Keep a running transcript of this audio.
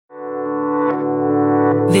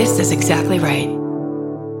This is exactly right.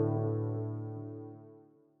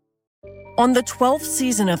 On the 12th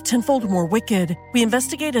season of Tenfold More Wicked, we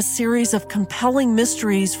investigate a series of compelling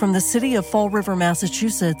mysteries from the city of Fall River,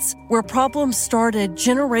 Massachusetts, where problems started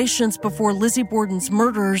generations before Lizzie Borden's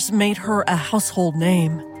murders made her a household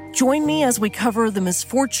name. Join me as we cover the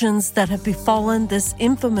misfortunes that have befallen this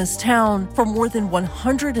infamous town for more than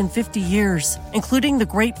 150 years, including the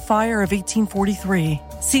Great Fire of 1843.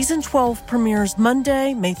 Season 12 premieres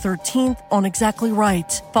Monday, May 13th on Exactly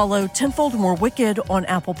Right. Follow Tenfold More Wicked on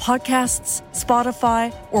Apple Podcasts,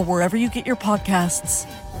 Spotify, or wherever you get your podcasts.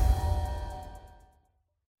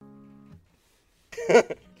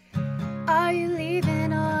 Are you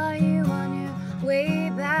leaving or are you on your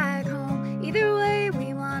way back home? Either way,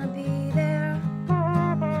 we want to be there.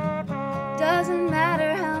 Doesn't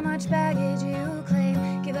matter how much baggage you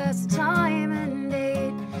claim. Give us a time and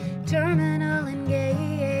date, terminal and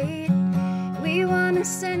gate. We want to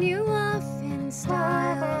send you off in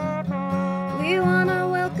style. We want to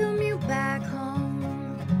welcome you back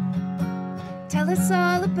home. Tell us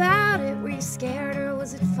all about it. Were you scared or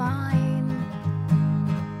was it fine?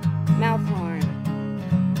 Mouth horn.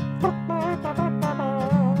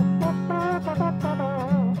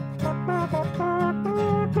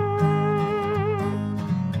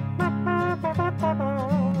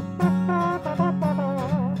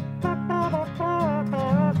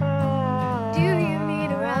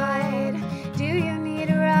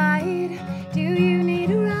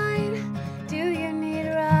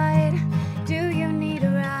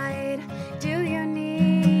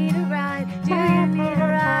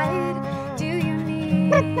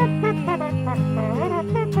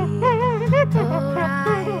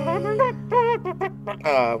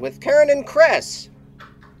 With Karen and Chris.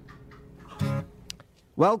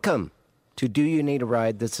 Welcome to Do You Need a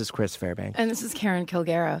Ride? This is Chris Fairbanks. And this is Karen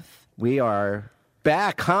Kilgariff. We are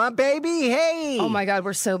back, huh, baby? Hey! Oh my God,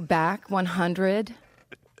 we're so back. 100.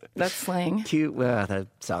 That's slang. Cute. Well, the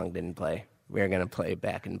song didn't play. We're going to play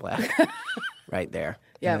Back in Black right there.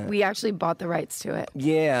 Yeah, we actually bought the rights to it.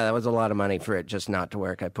 Yeah, that was a lot of money for it just not to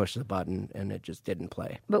work. I pushed the button and it just didn't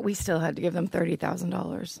play. But we still had to give them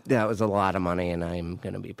 $30,000. That was a lot of money, and I'm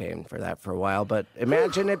going to be paying for that for a while. But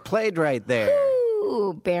imagine it played right there.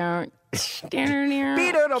 Ooh, bear. We have to do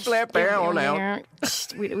it at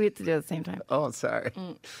the same time. Oh, sorry.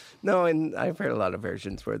 No, and I've heard a lot of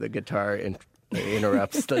versions where the guitar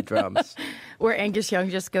interrupts the drums. Where Angus Young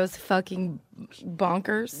just goes fucking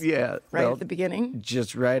bonkers. Yeah. Right at the beginning.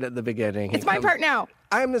 Just right at the beginning. It's my part now.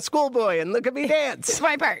 I'm the schoolboy, and look at me dance. It's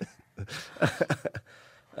my part.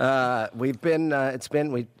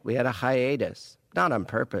 We had a hiatus. Not on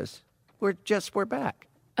purpose. We're back.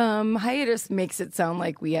 Hiatus makes it sound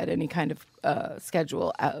like we had any kind of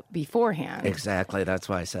schedule beforehand. Exactly. That's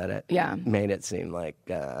why I said it. Yeah. Made it seem like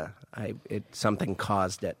something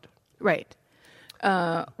caused it. Right.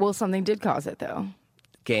 Well, something did cause it, though.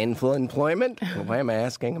 Gainful employment? Why am I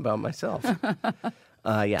asking about myself?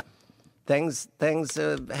 Yeah. Things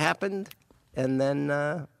happened, and then,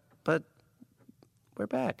 but we're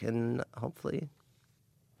back, and hopefully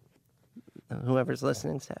whoever's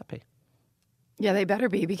listening's happy. Yeah, they better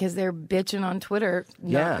be, because they're bitching on Twitter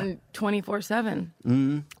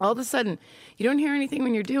 24/7. All of a sudden, you don't hear anything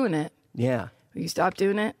when you're doing it. Yeah. You stop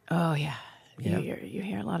doing it, oh, yeah. Yeah. You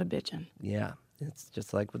hear a lot of bitching. Yeah. It's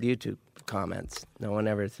just like with YouTube comments. No one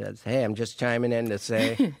ever says, hey, I'm just chiming in to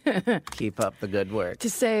say, keep up the good work. To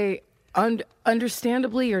say,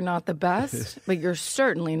 understandably, you're not the best, but you're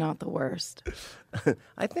certainly not the worst.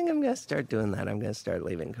 I think I'm going to start doing that. I'm going to start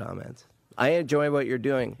leaving comments. I enjoy what you're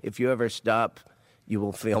doing. If you ever stop, you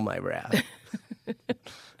will feel my wrath.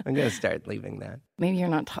 I'm going to start leaving that. Maybe you're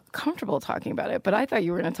not comfortable talking about it, but I thought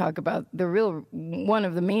you were going to talk about one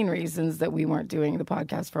of the main reasons that we weren't doing the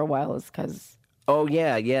podcast for a while is because... Oh,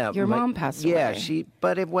 yeah. Your mom passed away. Yeah,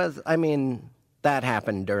 but it was, that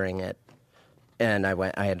happened during it. And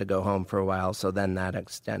I had to go home for a while, so then that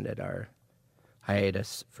extended our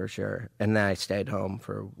hiatus for sure. And then I stayed home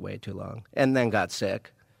for way too long and then got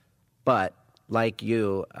sick. But like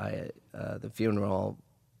you, the funeral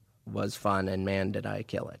was fun, and man, did I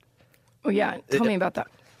kill it. Oh, yeah. Tell me about that.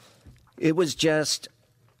 It was just,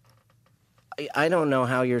 I don't know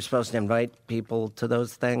how you're supposed to invite people to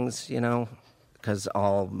those things, because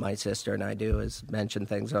all my sister and I do is mention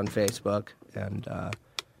things on Facebook, and at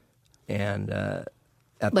the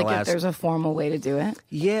if there's a formal way to do it?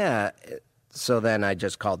 Yeah. So then I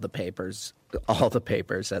just called all the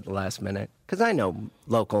papers at the last minute, because I know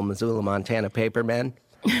local Missoula, Montana papermen,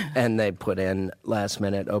 and they put in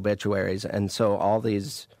last-minute obituaries. And so all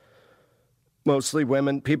these Mostly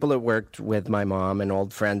women. People that worked with my mom and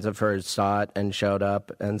old friends of hers saw it and showed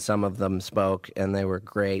up, and some of them spoke, and they were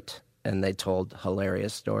great. And they told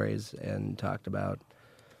hilarious stories and talked about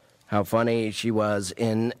how funny she was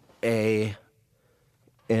in a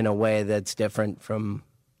way that's different from...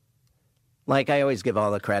 Like, I always give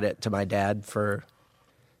all the credit to my dad for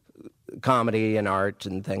comedy and art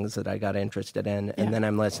and things that I got interested in. And then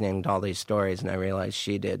I'm listening to all these stories, and I realize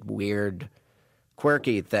she did weird...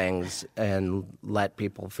 quirky things and let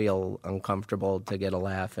people feel uncomfortable to get a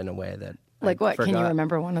laugh in a way that Like I what? Can you forgot.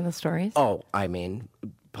 remember one of the stories? Oh, I mean,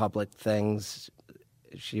 public things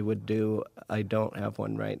she would do. I don't have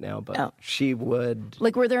one right now, but she would.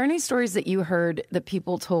 Like, were there any stories that you heard that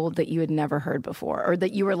people told that you had never heard before, or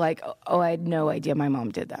that you were like, oh, I had no idea my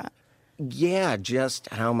mom did that? Yeah, just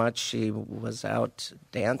how much she was out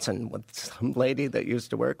dancing with some lady that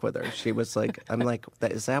used to work with her. She was like, I'm like,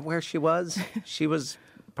 is that where she was? She was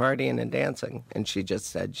partying and dancing. And she just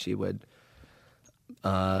said she would,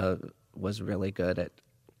 was really good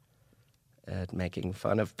at making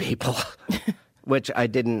fun of people, which I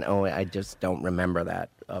didn't know. I just don't remember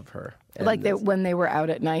that of her. And Like when they were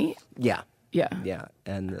out at night? Yeah. Yeah. Yeah.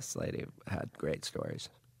 And this lady had great stories.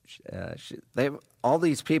 All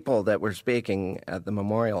these people that were speaking at the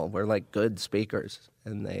memorial were like good speakers,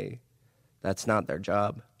 and that's not their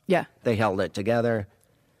job. Yeah. They held it together.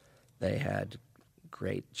 They had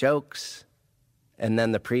great jokes. And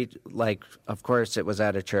then of course it was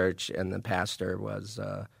at a church, and the pastor was,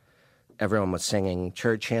 everyone was singing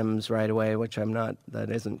church hymns right away, which that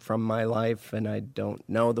isn't from my life, and I don't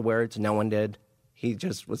know the words. No one did. He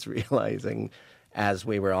just was realizing as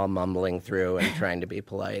we were all mumbling through and trying to be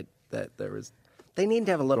polite, that they need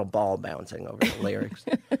to have a little ball bouncing over the lyrics.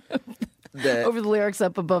 Over the lyrics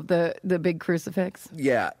up above the big crucifix?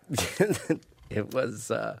 Yeah. It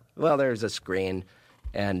was, there's a screen,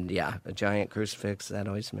 and yeah, a giant crucifix. That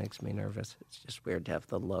always makes me nervous. It's just weird to have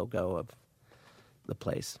the logo of the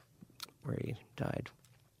place where he died.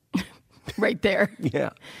 Right there.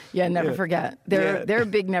 Yeah. Yeah, never forget. They're a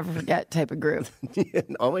big never forget type of group.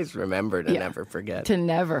 Always remember to never forget. To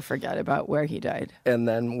never forget about where he died. And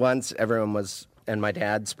then once and my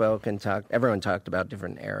dad spoke and everyone talked about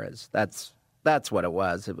different eras. That's what it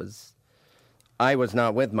was. I was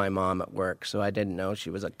not with my mom at work, so I didn't know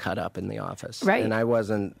she was a cut up in the office. Right. And I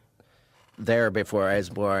wasn't there before I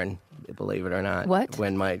was born, believe it or not. What?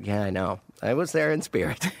 I know. I was there in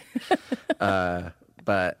spirit.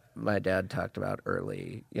 But my dad talked about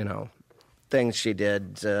early, things she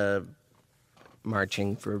did,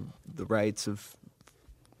 marching for the rights of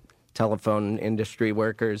telephone industry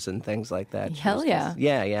workers and things like that. Hell yeah.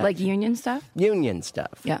 Yeah. Like union stuff? Union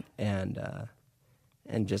stuff. Yeah. And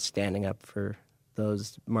just standing up for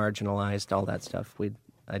those marginalized, all that stuff.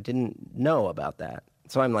 I didn't know about that.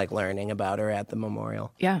 So I'm like learning about her at the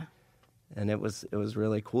memorial. Yeah. And it was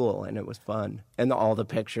really cool, and it was fun. And all the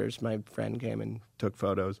pictures, my friend came and took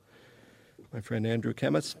photos. My friend Andrew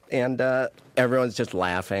Chemis. And everyone's just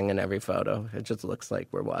laughing in every photo. It just looks like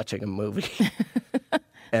we're watching a movie.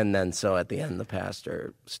 And then so at the end, the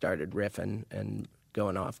pastor started riffing and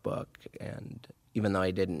going off book. And even though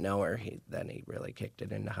I didn't know her, he really kicked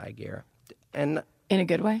it into high gear. And in a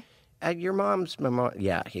good way? At your mom's memorial,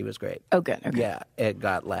 yeah, he was great. Oh, good. Okay. Yeah, it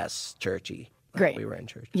got less churchy. Great. We were in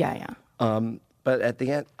church. Yeah. But at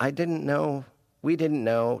the end, I didn't know. We didn't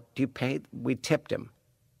know. Do you pay? We tipped him.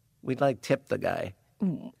 We'd tipped the guy.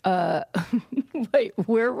 Wait,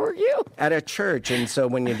 where were you? At a church. And so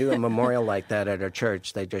when you do a memorial like that at a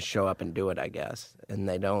church, they just show up and do it, I guess. And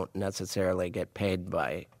they don't necessarily get paid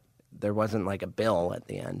there wasn't like a bill at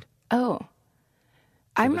the end. Oh.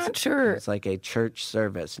 I'm not sure. It's like a church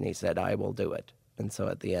service, and he said, I will do it. And so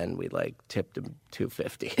at the end, we tipped him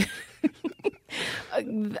 $2.50. I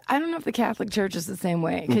don't know if the Catholic Church is the same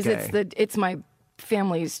way, because it's my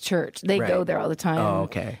family's church. They go there all the time. Oh,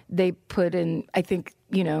 okay. They put in, I think,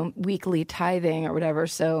 weekly tithing or whatever.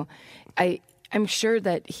 So I'm sure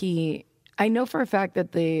that I know for a fact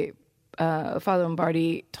that the Father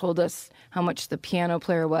Lombardi told us how much the piano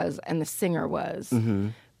player was and the singer was. Mm-hmm.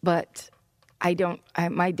 But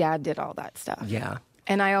my dad did all that stuff. Yeah.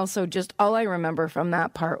 And I also all I remember from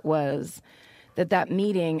that part was that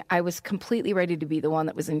meeting, I was completely ready to be the one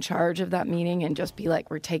that was in charge of that meeting and just be like,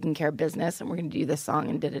 we're taking care of business and we're going to do this song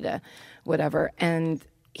and da-da-da, whatever. And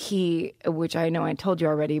which I know I told you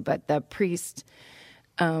already, but the priest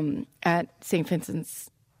at St. Vincent's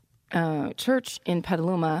Church in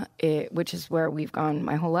Petaluma, which is where we've gone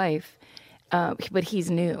my whole life, but he's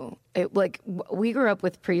new. We grew up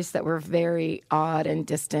with priests that were very odd and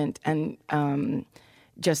distant and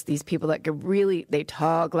just these people that could really, they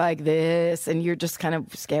talk like this, and you're just kind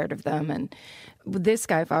of scared of them. And this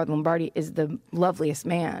guy, Father Lombardi, is the loveliest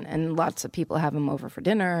man, and lots of people have him over for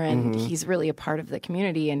dinner, and he's really a part of the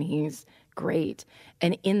community, and he's great.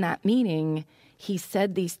 And in that meeting, he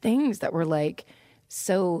said these things that were like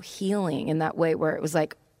so healing in that way, where it was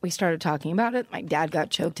like, we started talking about it. My dad got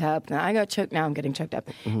choked up, and I got choked. Now I'm getting choked up,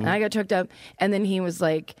 and I got choked up. And then he was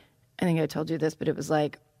like, I think I told you this, but it was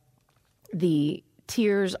like, the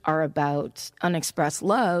tears are about unexpressed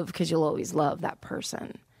love because you'll always love that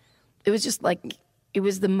person. It was just like, it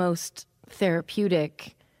was the most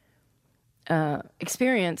therapeutic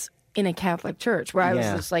experience in a Catholic church, where I was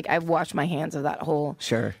just like, I've washed my hands of that whole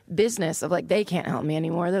business of like, they can't help me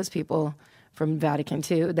anymore. Those people from Vatican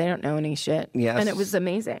II, they don't know any shit. Yes. And it was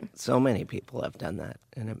amazing. So many people have done that,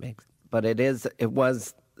 and it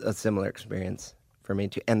was a similar experience for me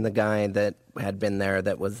too. And the guy that had been there,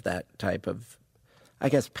 that was that type of, I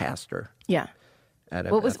guess, pastor. Yeah.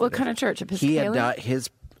 What kind of church? Episcopalian? His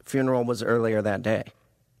funeral was earlier that day.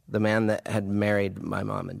 The man that had married my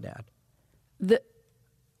mom and dad.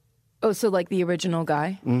 So like the original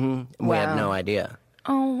guy? Mm-hmm. Wow. We had no idea.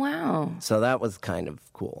 Oh, wow. So that was kind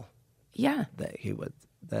of cool. Yeah. That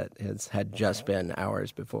his had just been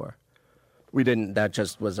hours before. We didn't, that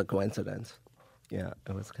just was a coincidence. Yeah,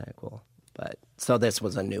 it was kind of cool. But, so this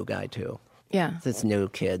was a new guy too. Yeah. It's new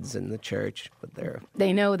kids in the church, but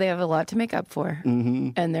they know they have a lot to make up for,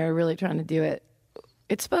 and they're really trying to do it.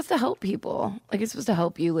 It's supposed to help people. Like, it's supposed to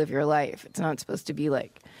help you live your life. It's not supposed to be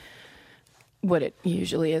like what it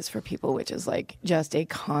usually is for people, which is like just a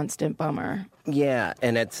constant bummer. Yeah,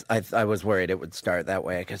 and I was worried it would start that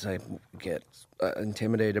way because I get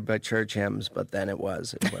intimidated by church hymns, but then it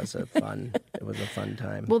was a fun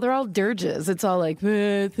time. Well, they're all dirges. It's all like,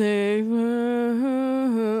 it's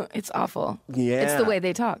awful. Yeah, it's the way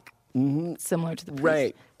they talk. Mm-hmm. Similar to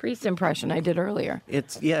the priest impression I did earlier.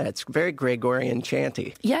 It's very Gregorian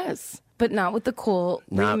chanty. Yes. But not with the cool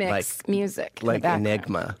remix music. Like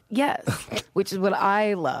Enigma. Yes, which is what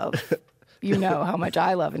I love. You know how much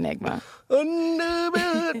I love Enigma.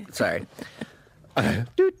 Sorry.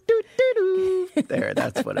 There,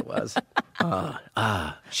 that's what it was.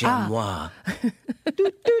 Chamois.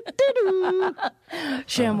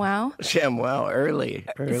 ShamWow? ShamWow,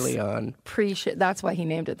 early on. That's why he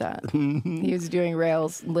named it that. He was doing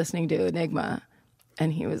Rails, listening to Enigma,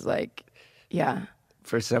 and he was like, yeah.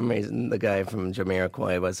 For some reason, the guy from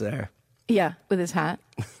Jamiroquai was there. Yeah, with his hat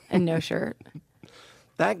and no shirt.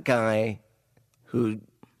 That guy, who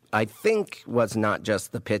I think was not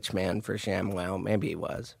just the pitch man for ShamWow, maybe he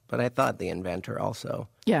was, but I thought the inventor also.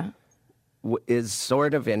 Yeah. Is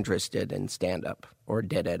sort of interested in stand-up, or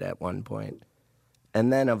did it at one point.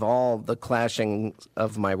 And then of all the clashing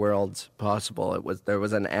of my worlds possible, there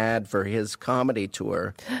was an ad for his comedy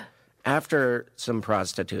tour after some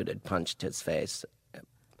prostitute had punched his face.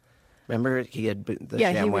 Remember, he had been the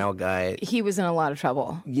ShamWow guy. He was in a lot of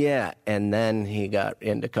trouble. Yeah, and then he got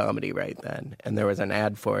into comedy right then. And there was an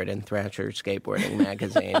ad for it in Thrasher Skateboarding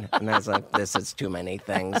magazine. And I was like, this is too many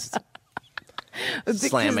things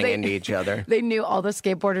slamming into each other. They knew all the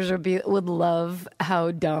skateboarders would love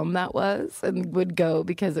how dumb that was and would go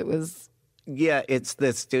because it was... Yeah, it's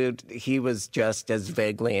this dude. He was just as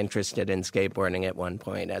vaguely interested in skateboarding at one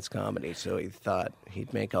point as comedy, so he thought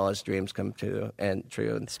he'd make all his dreams come true and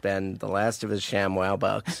spend the last of his ShamWow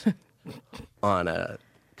bucks on a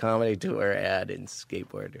comedy tour ad in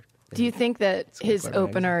skateboarder. Do you think that his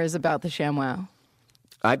opener is about the ShamWow?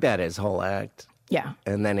 I bet his whole act. Yeah.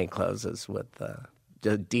 And then he closes with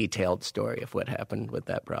the detailed story of what happened with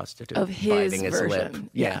that prostitute. Of his biting his version. lip.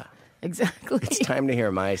 Yeah. Exactly. It's time to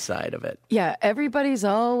hear my side of it. Yeah, everybody's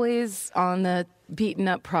always on the beaten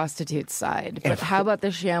up prostitute side. But how about the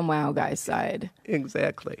ShamWow guy's side?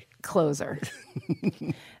 Exactly. Closer.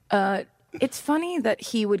 It's funny that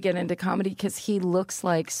he would get into comedy because he looks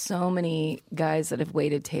like so many guys that have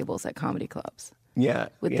waited tables at comedy clubs. Yeah.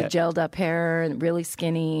 With the gelled up hair and really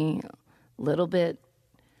skinny, little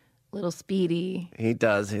speedy. He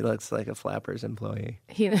does. He looks like a Flappers employee.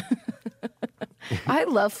 I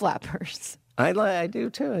love Flappers. I do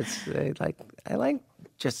too. I like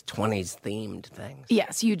just 20s themed things.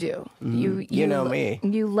 Yes, you do. You know me.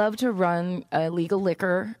 You love to run illegal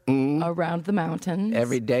liquor around the mountains.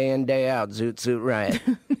 Every day in, day out, Zoot Suit Riot.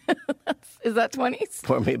 Is that 20s?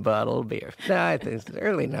 Pour me a bottle of beer. No, I think it's the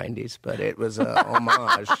early 90s, but it was an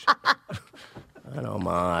homage. An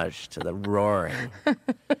homage to the roaring.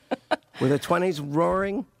 Were the 20s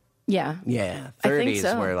roaring? Yeah. Yeah. 30s I think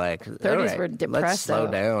so. were like, 30s were depressed. Let's slow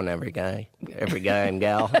down, every guy and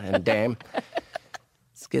gal and dame.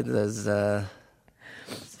 Let's get those,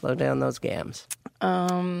 slow down those gams.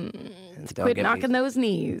 Quit knocking those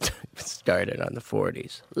knees. Started on the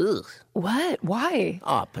 40s. Ugh. What? Why?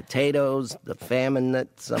 Oh, potatoes, the famine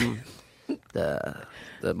that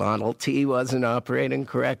the Model T wasn't operating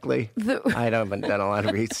correctly. I haven't done a lot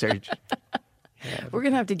of research. We're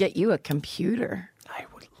going to have to get you a computer. I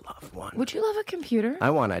would love one. Would you love a computer?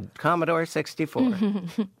 I want a Commodore 64.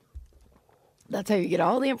 That's how you get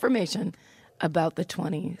all the information about the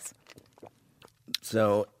 20s.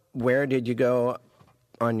 So, where did you go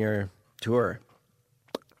on your tour?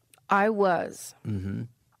 I was. In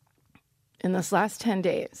this last 10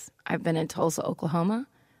 days, I've been in Tulsa, Oklahoma.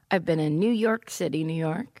 I've been in New York City, New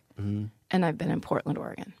York. And I've been in Portland,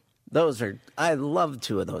 Oregon. I love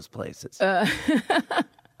two of those places.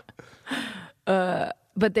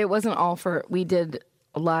 But they wasn't all for, we did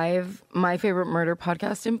live My Favorite Murder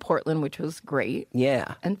podcast in Portland, which was great.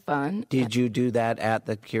 Yeah. And fun. Did you do that at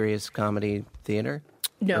the Curious Comedy Theater?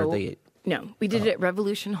 No. No. We did it at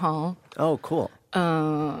Revolution Hall. Oh, cool.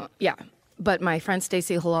 Yeah. But my friend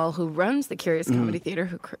Stacey Halal, who runs the Curious Comedy Theater,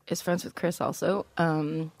 who is friends with Chris also,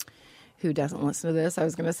 who doesn't listen to this. I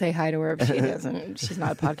was going to say hi to her, but she doesn't. She's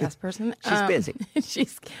not a podcast person. She's busy.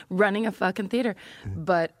 She's running a fucking theater.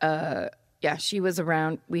 But, yeah, she was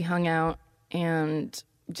around. We hung out. And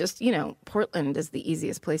just, Portland is the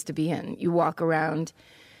easiest place to be in. You walk around,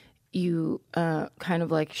 you kind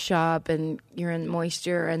of like shop, and you're in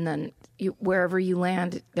moisture. And then wherever you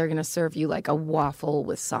land, they're going to serve you like a waffle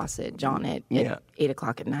with sausage on it at 8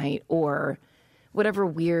 o'clock at night, or whatever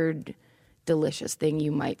weird, delicious thing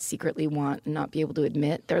you might secretly want and not be able to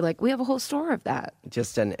admit. They're like, we have a whole store of that.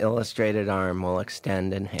 Just an illustrated arm will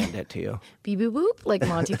extend and hand it to you. Beep, boop, boop, like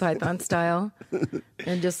Monty Python style.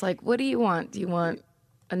 And just like, what do you want? Do you want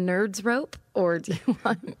a nerd's rope, or do you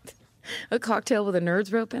want a cocktail with a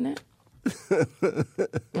nerd's rope in it? I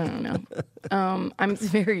don't know. I'm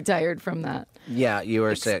very tired from that. Yeah, you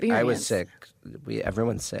were sick. I was sick.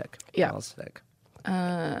 Everyone's sick. Yeah. We're all sick.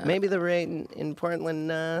 Maybe the rain in Portland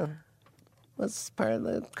was part of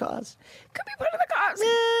the cause. Could be part of the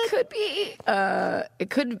cause. Could be. It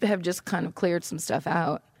could have just kind of cleared some stuff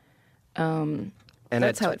out. And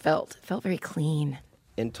that's how it felt. It felt very clean.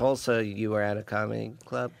 In Tulsa, you were at a comedy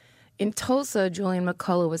club? In Tulsa, Julian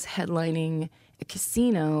McCullough was headlining a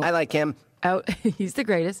casino. I like him. He's the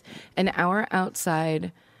greatest. An hour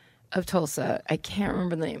outside of Tulsa. I can't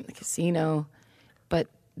remember the name of the casino, but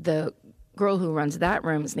the girl who runs that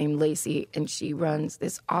room is named Lacey, and she runs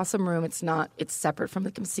this awesome room. It's separate from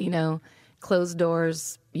the casino, closed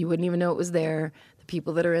doors. You wouldn't even know it was there. The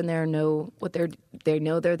people that are in there know they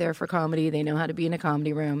know they're there for comedy. They know how to be in a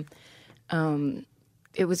comedy room.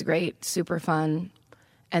 It was great, super fun.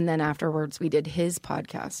 And then afterwards, we did his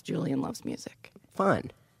podcast, Julian Loves Music.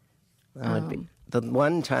 Fun. That would be. The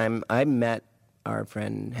one time I met our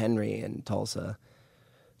friend Henry in Tulsa,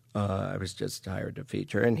 I was just hired to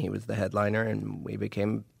feature, and he was the headliner, and we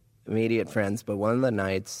became immediate friends. But one of the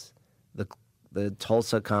nights, the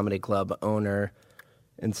Tulsa Comedy Club owner,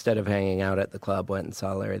 instead of hanging out at the club, went and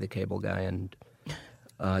saw Larry the Cable Guy and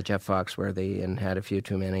Jeff Foxworthy and had a few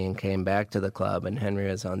too many and came back to the club, and Henry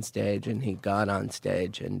was on stage, and he got on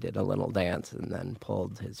stage and did a little dance and then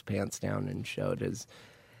pulled his pants down and showed his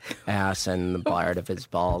ass and the part of his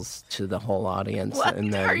balls to the whole audience. What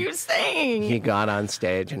and then are you saying? He got on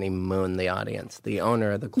stage and he mooned the audience. The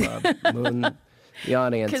owner of the club mooned the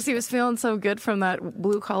audience. Because he was feeling so good from that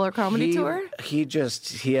blue-collar comedy tour? He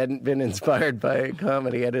hadn't been inspired by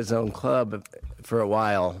comedy at his own club for a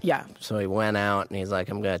while. Yeah. So he went out and he's like,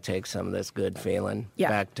 I'm going to take some of this good feeling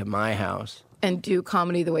back to my house. And do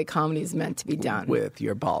comedy the way comedy is meant to be done. With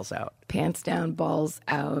your balls out. Pants down, balls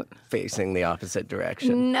out. Facing the opposite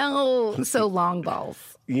direction. No. So long balls.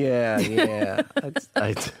 Yeah.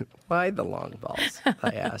 Why the long balls?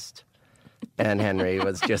 I asked. And Henry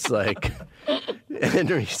was just like,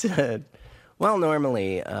 Henry said, well,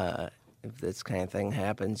 normally, if this kind of thing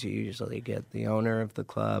happens, you usually get the owner of the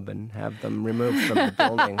club and have them removed from the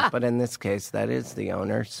building. But in this case, that is the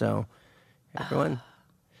owner. So everyone,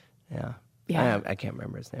 yeah. I can't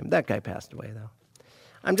remember his name. That guy passed away, though.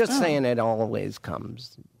 I'm just saying it always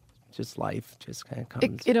comes, just life just kind of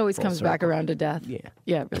comes. It always comes circle. back around to death. Yeah.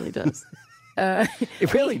 Yeah, it really does.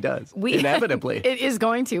 It really does. Inevitably. It is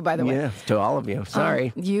going to, by the way. Yeah, to all of you.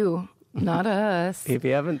 Sorry. You, not us. If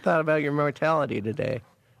you haven't thought about your mortality today,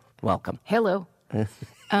 welcome. Hello.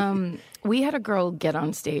 We had a girl get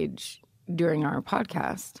on stage during our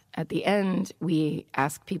podcast. At the end, we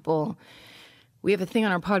ask people, we have a thing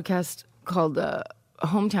on our podcast called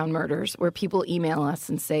hometown murders where people email us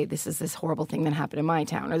and say, this is this horrible thing that happened in my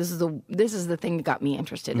town, or this is the thing that got me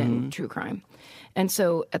interested in true crime. And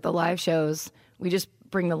so at the live shows, we just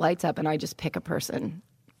bring the lights up and I just pick a person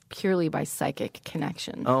purely by psychic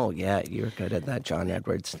connection. Oh, yeah. You're good at that John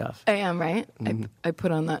Edwards stuff. I am, right? I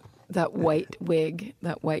put on that white wig,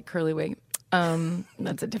 that white curly wig.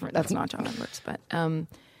 That's not John Edwards,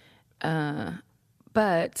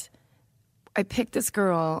 but I picked this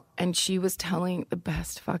girl, and she was telling the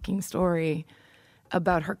best fucking story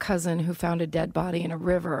about her cousin who found a dead body in a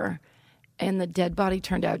river, and the dead body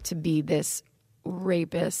turned out to be this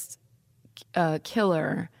rapist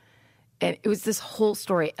killer. And it was this whole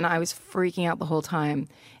story, and I was freaking out the whole time.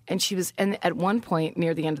 And at one point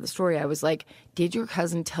near the end of the story, I was like, did your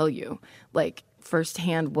cousin tell you, like,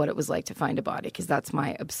 firsthand what it was like to find a body? Because that's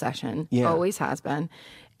my obsession. Yeah. Always has been.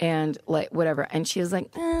 And, like, whatever. And she was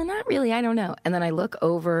like, not really, I don't know. And then I look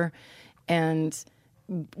over, and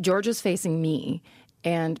Georgia's facing me.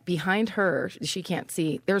 And behind her, she can't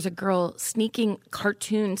see, there's a girl sneaking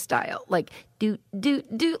cartoon style, like do,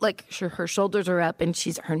 like her shoulders are up and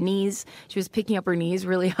she was picking up her knees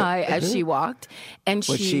really high as she walked. And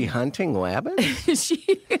Was she hunting rabbits?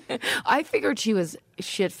 I figured she was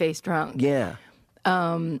shit-faced drunk. Yeah.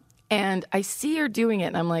 And I see her doing it,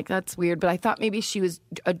 and I'm like, that's weird. But I thought maybe she was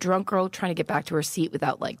a drunk girl trying to get back to her seat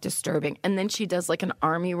without, like, disturbing. And then she does, like, an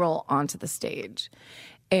army roll onto the stage.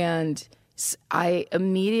 And I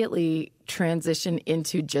immediately transition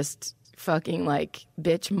into just fucking like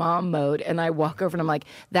bitch mom mode, and I walk over and I'm like,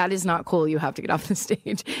 that is not cool, you have to get off the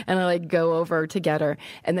stage. And I like go over to get her,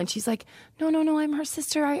 and then she's like, no, I'm her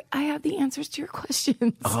sister, I have the answers to your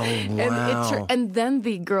questions. Oh, wow. And then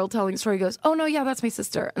the girl telling the story goes, oh no, yeah, that's my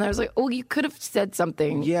sister. And I was like, oh, you could have said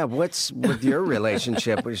something. Yeah, what's with your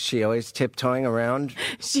relationship? Was she always tiptoeing around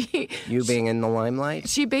you being in the limelight?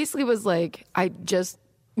 She basically was like, I just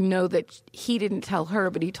know that he didn't tell her,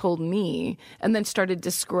 but he told me, and then started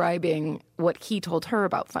describing what he told her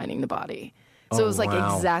about finding the body. So it was like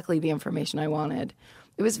exactly the information I wanted.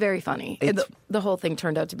 It was very funny. The whole thing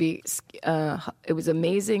turned out to be, it was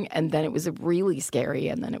amazing, and then it was really scary,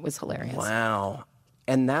 and then it was hilarious. Wow.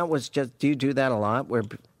 And that was just, do you do that a lot?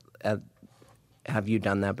 Have you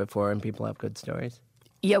done that before and people have good stories?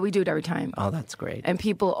 Yeah, we do it every time. Oh, that's great. And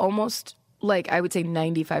people almost, like, I would say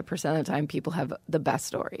 95% of the time, people have the best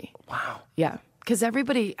story. Wow. Yeah. Because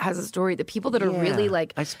everybody has a story. The people that are really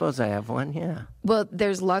like... I suppose I have one, yeah. Well,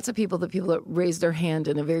 there's lots of people that raise their hand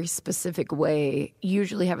in a very specific way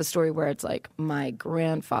usually have a story where it's like, my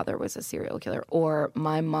grandfather was a serial killer, or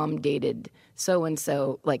my mom dated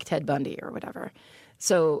so-and-so, like Ted Bundy or whatever.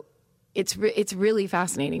 So it's really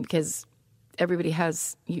fascinating because everybody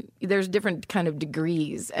has... there's different kind of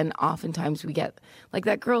degrees, and oftentimes we get... Like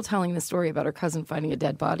that girl telling the story about her cousin finding a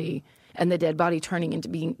dead body... and the dead body turning into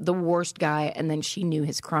being the worst guy, and then she knew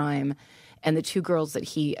his crime, and the two girls that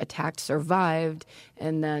he attacked survived,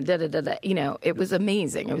 and you know, it was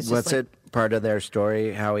amazing. It was just What's it part of their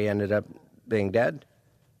story, how he ended up being dead?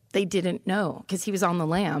 They didn't know, because he was on the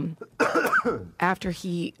lam. After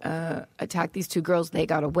he attacked these two girls, they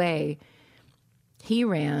got away. He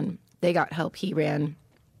ran. They got help. He ran.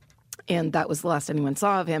 And that was the last anyone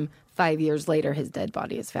saw of him. 5 years later, his dead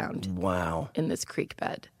body is found. Wow. In this creek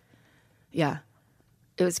bed. Yeah,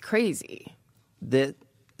 it was crazy.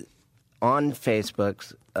 On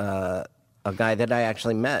Facebook, a guy that I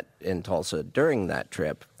actually met in Tulsa during that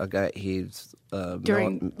trip, he's...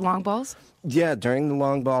 During Long Balls? Yeah, during the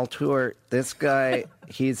Long Ball tour. This guy,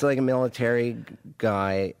 he's like a military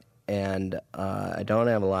guy, and I don't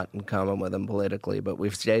have a lot in common with him politically, but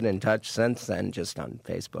we've stayed in touch since then just on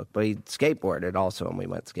Facebook. But he skateboarded also, and we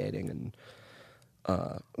went skating, and...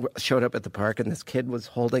 showed up at the park, and this kid was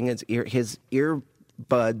holding his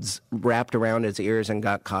earbuds wrapped around his ears and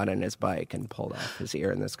got caught in his bike and pulled off his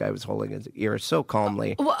ear, and this guy was holding his ear so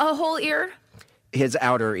calmly. A whole ear? His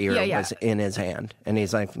outer ear Yeah. was in his hand, and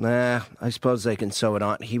he's like, nah, I suppose they can sew it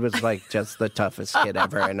on. He was like just the toughest kid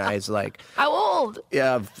ever, and I was like... How old?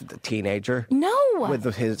 Yeah, the teenager. No.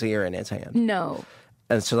 With his ear in his hand. No.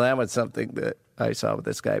 And so that was something that I saw with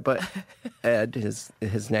this guy. But Ed,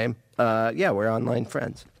 his name, we're online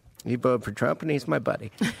friends. He voted for Trump, and he's my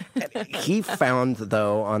buddy. He found,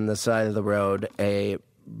 though, on the side of the road, a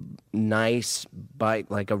nice bike,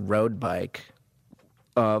 like a road bike,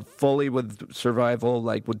 fully with survival,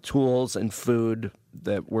 like with tools and food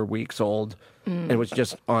that were weeks old. And it was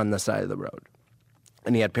just on the side of the road.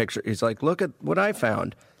 And he had pictures. He's like, look at what I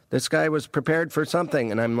found. This guy was prepared for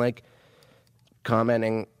something. And I'm like...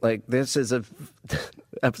 commenting like this is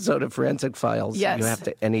episode of Forensic Files. Yes. You have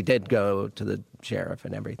to, and he did go to the sheriff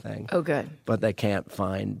and everything. Oh, good. But they can't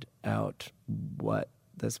find out what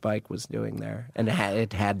this bike was doing there. And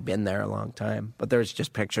it had been there a long time. But there's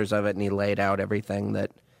just pictures of it, and he laid out everything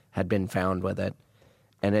that had been found with it.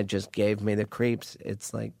 And it just gave me the creeps.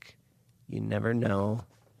 It's like, you never know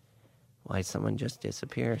why someone just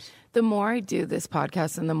disappears. The more I do this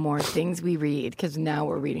podcast and the more things we read, because now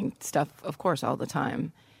we're reading stuff, of course, all the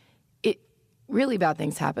time, really bad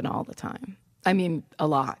things happen all the time. I mean, a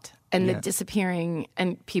lot. And the disappearing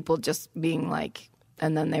and people just being like,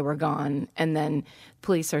 and then they were gone. And then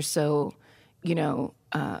police are so, they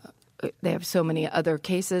have so many other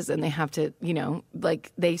cases and they have to,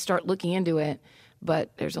 like they start looking into it,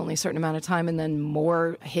 but there's only a certain amount of time and then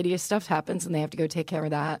more hideous stuff happens and they have to go take care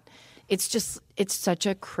of that. It's such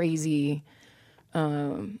a crazy,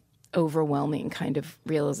 overwhelming kind of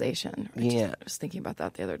realization. I was thinking about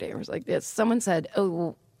that the other day. I was like, this. Someone said, "Oh,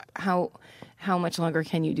 well, how much longer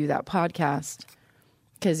can you do that podcast?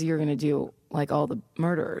 Because you're going to do like all the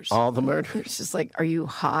murders." All the murders. It's just like, are you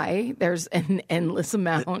high? There's an endless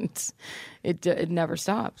amount. It never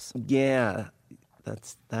stops. Yeah,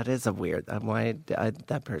 that is a weird. Why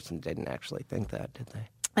that person didn't actually think that, did they?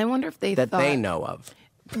 I wonder if they that thought, they know of.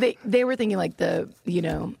 They were thinking like the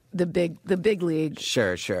big league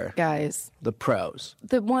Sure. guys, The pros.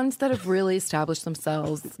 the ones that have really established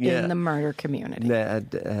themselves in the murder community.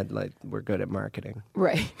 That had like we're good at marketing.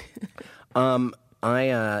 Right. And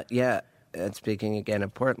speaking again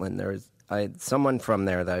of Portland, there was someone from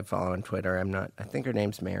there that I follow on Twitter. I think her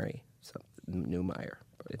name's Mary Newmeyer.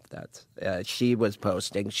 If that's she was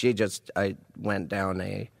posting. I went down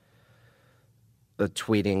a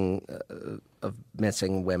tweeting of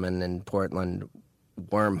missing women in Portland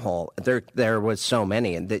wormhole. There was so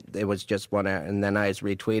many, and it was just one. And then I was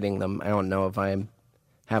retweeting them. I don't know if I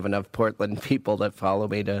have enough Portland people that follow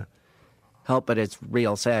me to help, but it's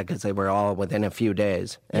real sad because they were all within a few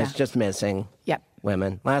days. And it's just missing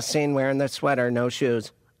women. Last seen wearing the sweater, no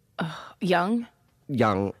shoes. Young,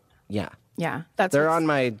 yeah. yeah. They're on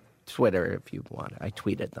my Twitter if you want. I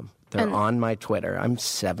tweeted them. They're on my Twitter. I'm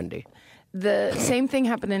 70. The same thing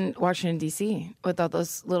happened in Washington, D.C. with all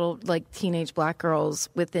those little, like, teenage black girls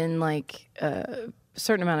within, like, a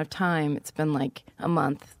certain amount of time. It's been, like, a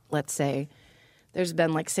month, let's say. There's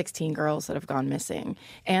been, like, 16 girls that have gone missing.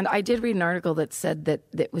 And I did read an article that said that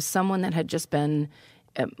it was someone that had just been,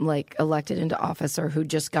 like, elected into office or who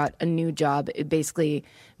just got a new job, basically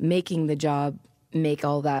making the job make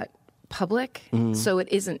all that public. So it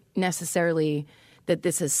isn't necessarily that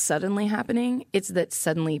this is suddenly happening. It's that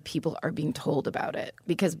suddenly people are being told about it.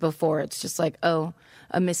 Because before it's just like, oh,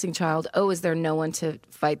 a missing child. Oh, is there no one to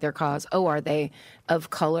fight their cause? Oh, are they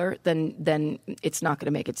of color? Then it's not going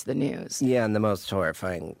to make it to the news. Yeah, and the most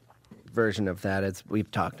horrifying version of that is,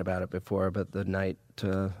 we've talked about it before, but the Night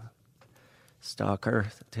Stalker,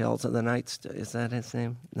 Tales of the Night, is that his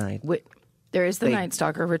name? There is the Night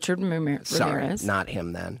Stalker, Richard Ramirez. Sorry, not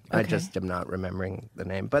him then. Okay. I just am not remembering the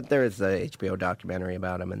name. But there is the HBO documentary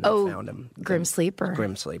about him, and they found him. Grim Sleeper.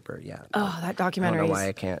 Grim Sleeper, yeah. Oh, that documentary. I don't know why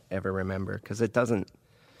I can't ever remember, because it doesn't...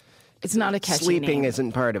 It's not a catchy Sleeping name.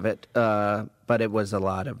 isn't part of it, but it was a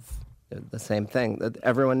lot of the same thing.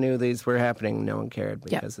 Everyone knew these were happening. No one cared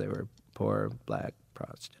because they were poor black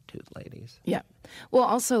prostitute ladies. Yeah. Well,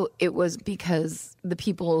 also, it was because the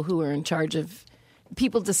people who were in charge of...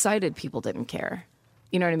 People decided people didn't care.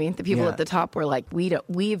 You know what I mean? The people at the top were like,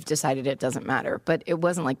 we've decided it doesn't matter. But it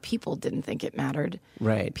wasn't like people didn't think it mattered.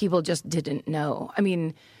 Right. People just didn't know. I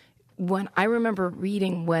mean, when I remember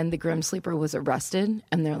reading when the Grim Sleeper was arrested,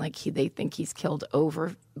 and they're like, they think he's killed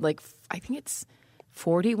over, like, I think it's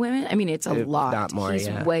 40 women. I mean, it's a lot. Not more, he's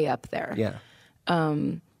way up there. Yeah.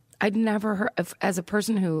 I'd never heard of, as a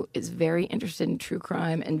person who is very interested in true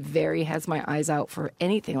crime and very has my eyes out for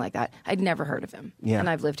anything like that, I'd never heard of him. Yeah. And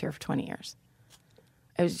I've lived here for 20 years.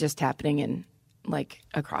 It was just happening in, like,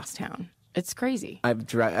 across town. It's crazy. I've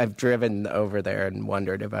driven over there and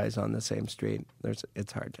wondered if I was on the same street.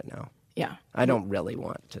 It's hard to know. Yeah. I don't really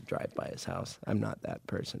want to drive by his house. I'm not that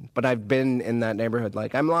person. But I've been in that neighborhood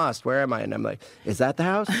like, I'm lost. Where am I? And I'm like, is that the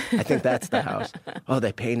house? I think that's the house. Oh,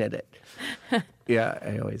 they painted it. Yeah,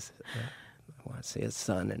 I always want to see his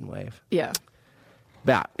son and wave. Yeah.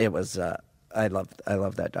 Yeah, it was, I love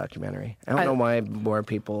that documentary. I don't know why more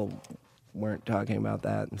people weren't talking about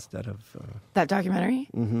that instead of... that documentary?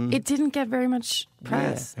 Mm-hmm. It didn't get very much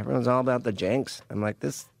press. Yeah, everyone's all about the Jenks. I'm like,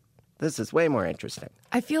 this This is way more interesting.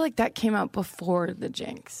 I feel like that came out before the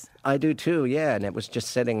Jinx. I do too, yeah, and it was just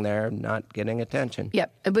sitting there not getting attention.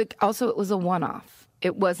 Yep, but also it was a one-off.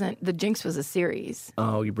 It wasn't, the Jinx was a series.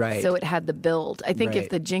 Oh, you're right. So it had the build. I think if Right.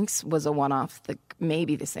 the Jinx was a one-off,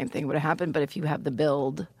 maybe the same thing would have happened, but if you have the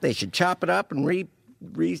build... They should chop it up and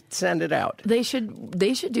re-send it out. They should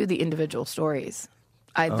do the individual stories.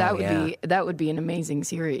 That would be an amazing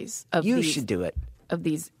series. You should do it. Of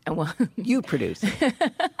these... Well, You produce it.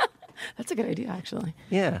 that's a good idea, actually.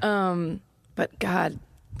 Yeah. But God,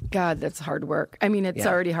 that's hard work. I mean, it's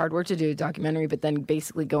already hard work to do a documentary, but then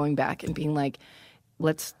basically going back and being like,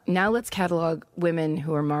 let's catalog women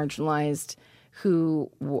who are marginalized, who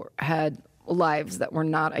had lives that were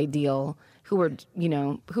not ideal, who were,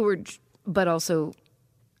 but also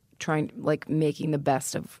trying, like, making the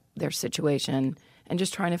best of their situation and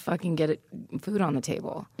just trying to fucking get food on the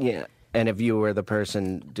table. Yeah. And if you were the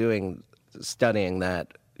person studying that,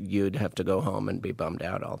 you'd have to go home and be bummed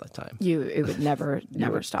out all the time. It would never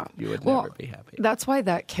stop. You would never be happy. That's why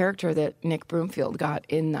that character that Nick Broomfield got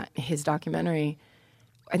in his documentary,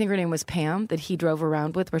 I think her name was Pam, that he drove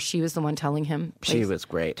around with, where she was the one telling him. She was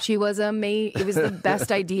great. She was amazing. It was the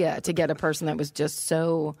best idea to get a person that was just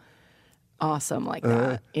so awesome like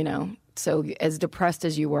that, So as depressed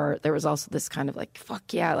as you were, there was also this kind of like,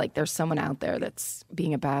 fuck yeah, like there's someone out there that's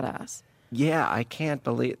being a badass. Yeah, I can't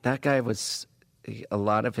believe that guy was... A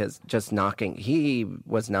lot of his just knocking. He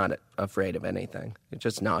was not afraid of anything.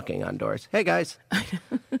 Just knocking on doors. Hey, guys.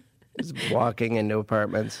 Just walking into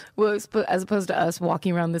apartments. Well, as opposed to us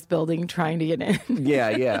walking around this building trying to get in.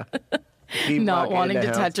 Yeah. Not wanting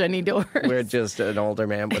to touch any doors. We're just an older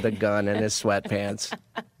man with a gun in his sweatpants.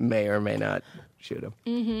 May or may not shoot him.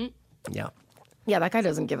 Mm-hmm. Yeah. Yeah, that guy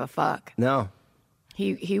doesn't give a fuck. No.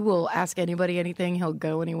 He will ask anybody anything. He'll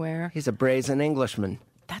go anywhere. He's a brazen Englishman.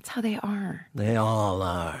 That's how they are. They all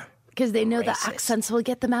are. Because they know Racist. the accents will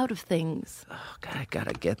get them out of things. Oh, God, I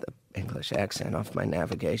gotta get the English accent off my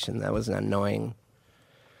navigation. That was annoying.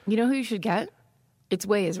 You know who you should get? It's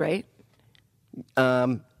Waze, right?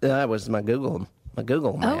 That was my Google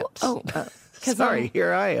Maps. Sorry,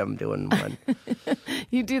 here I am doing one.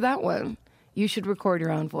 You do that one. You should record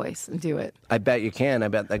your own voice and do it. I bet you can. I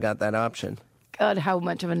bet they got that option. God, how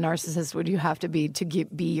much of a narcissist would you have to be to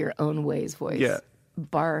be your own Waze voice? Yeah.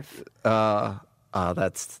 Barf.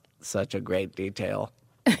 That's such a great detail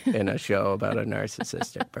in a show about a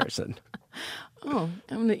narcissistic person. Oh,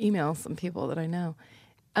 I'm going to email some people that I know.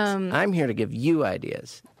 I'm here to give you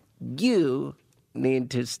ideas. You need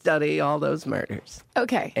to study all those murders.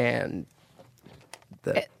 Okay. And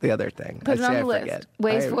the other thing. Put it on the forget.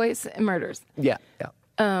 list. Waze voice and murders. Yeah.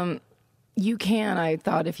 You can, I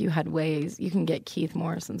thought, if you had Waze, you can get Keith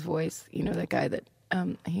Morrison's voice. You know, that guy that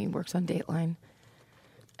he works on Dateline.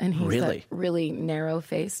 And he's that really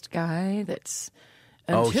narrow-faced guy that's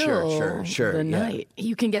until sure, the night.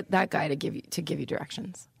 You can get that guy to give you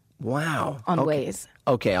directions. Wow. On Waze.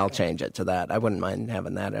 Okay, I'll change it to that. I wouldn't mind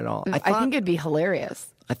having that at all. I think it'd be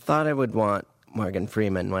hilarious. I thought I would want Morgan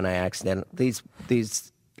Freeman when I accidentally...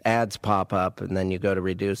 These ads pop up, and then you go to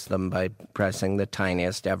reduce them by pressing the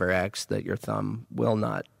tiniest ever X that your thumb will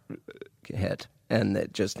not hit. And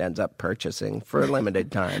it just ends up purchasing for a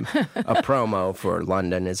limited time a promo for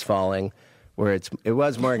London is Falling, where it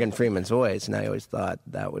was Morgan Freeman's voice, and I always thought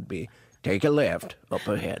that would be take a left up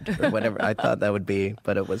ahead or whatever I thought that would be,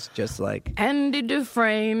 but it was just like Andy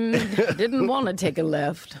Dufresne didn't want to take a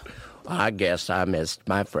left. I guess I missed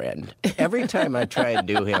my friend. Every time I try and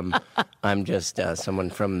do him, I'm just someone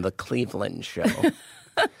from the Cleveland show,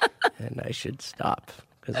 and I should stop.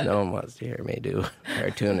 Because no one wants to hear me do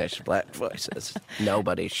cartoonish black voices.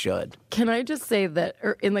 Nobody should. Can I just say that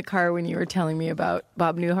in the car when you were telling me about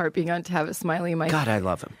Bob Newhart being on Tavis Smiley, God, I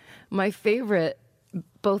love him. My favorite,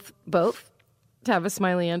 both Tavis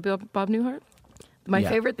Smiley and Bob Newhart. My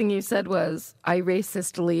favorite thing you said was, I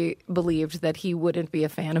racistly believed that he wouldn't be a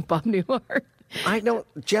fan of Bob Newhart. I don't,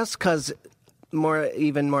 just because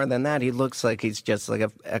even more than that, he looks like he's just like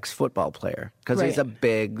an ex-football player. Because he's a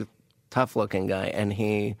big, tough-looking guy, and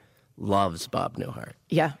he loves Bob Newhart.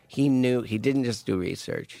 Yeah. He didn't just do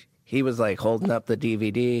research. He was like holding up the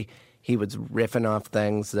DVD. He was riffing off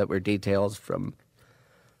things that were details from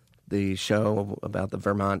the show about the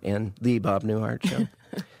Vermont Inn, the Bob Newhart show.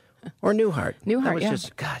 Or Newhart.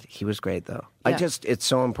 Newhart, God, he was great, though. Yeah. It's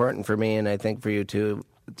so important for me, and I think for you, too,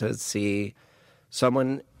 to see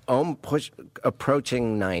someone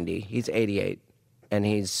approaching 90. He's 88, and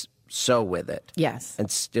he's so with it. Yes.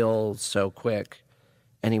 And still so quick.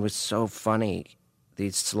 And he was so funny.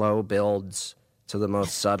 These slow builds to the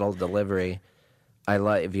most subtle delivery.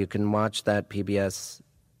 If you can watch that PBS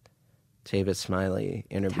Tavis Smiley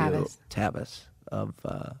interview, Tavis. of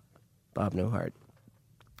Bob Newhart.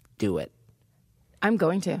 Do it. I'm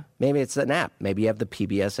going to. Maybe it's an app. Maybe you have the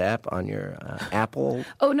PBS app on your Apple.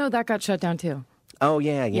 Oh, no, that got shut down too. Oh,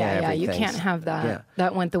 yeah. Yeah, you can't have that. Yeah.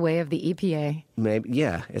 That went the way of the EPA. Maybe,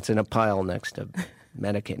 yeah, it's in a pile next to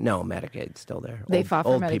Medicaid. No, Medicaid's still there. They fought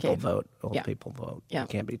for old Medicaid. People vote. Old Yeah. people vote. Yeah. You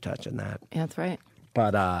can't be touching that. Yeah, that's right.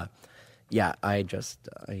 But, yeah,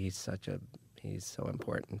 he's so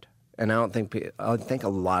important. And I think a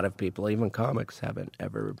lot of people, even comics, haven't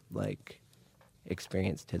ever, like,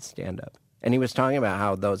 experienced his stand-up. And he was talking about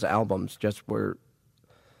how those albums just were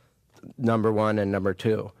number one and number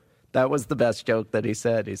two. That was the best joke that he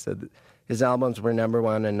said. He said his albums were number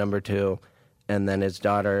one and number two, and then his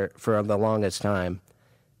daughter, for the longest time,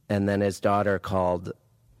 and then his daughter called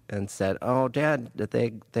and said, "Oh, Dad,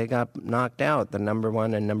 they got knocked out. The number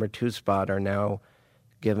one and number two spot are now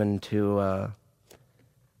given to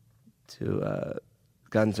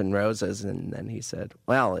Guns N' Roses." And then he said,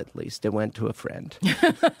 "Well, at least it went to a friend."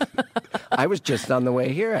 I was just on the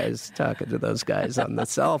way here. I was talking to those guys on the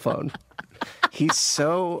cell phone. He's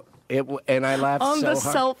so... and I laughed On so the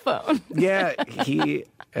hard. cell phone. Yeah, it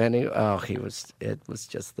was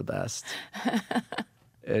just the best.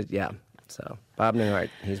 Yeah, so Bob Newhart,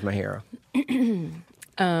 he's my hero.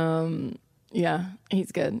 Yeah,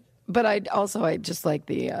 he's good. But I just like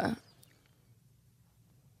the, I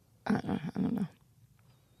don't know.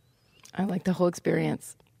 I like the whole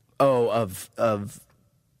experience. Oh, of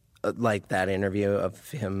like that interview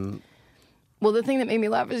of him. Well, the thing that made me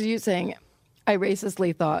laugh is you saying, "I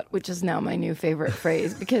racistly thought," which is now my new favorite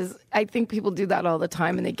phrase, because I think people do that all the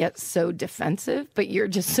time and they get so defensive, but you're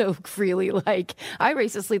just so freely like, "I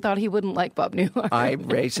racistly thought he wouldn't like Bob Newhart." I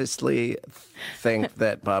racistly think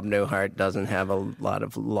that Bob Newhart doesn't have a lot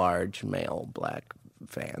of large male black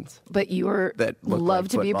fans. But you are That look love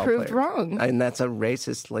like to be football proved players. wrong. And that's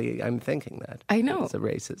I'm thinking that. I know. It's a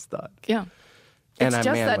racist thought. Yeah. And It's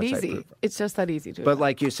just man, that was I easy. proved wrong. It's just that easy to But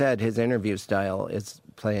like you said, his interview style is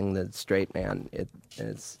playing the straight man.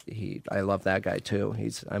 I love that guy too.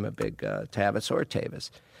 I'm a big Tavis or Tavis.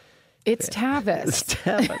 It's Tavis. It's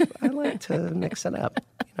Tavis. I like to mix it up.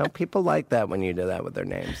 People like that when you do that with their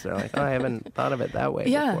names. They're like, "Oh, I haven't thought of it that way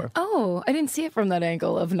Yeah. before." Oh, I didn't see it from that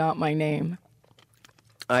angle of not my name.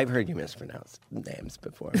 I've heard you mispronounce names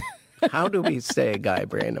before. How do we say Guy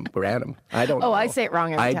Branum? I don't know. Oh, I say it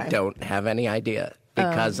wrong every time. I don't have any idea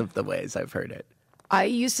because of the ways I've heard it. I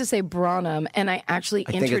used to say Branham, and I actually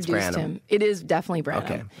think it's introduced Branham. him. It is definitely Branham.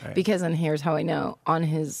 Okay, all right. Because, and here's how I know, on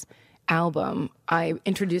his album, I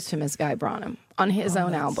introduced him as Guy Branham on his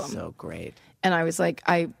own album. So great. And I was like,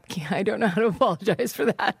 I don't know how to apologize for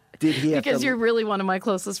that. Did he have because to- you're really one of my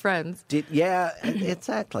closest friends. Yeah,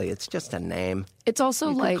 exactly. It's just a name. It's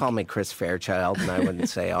also You like, could call me Chris Fairchild, and I wouldn't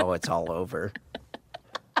say, "Oh, it's all over."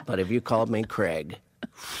 But if you called me Craig,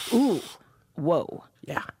 ooh, whoa,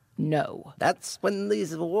 yeah, no. that's when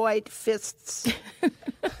these white fists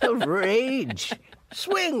of rage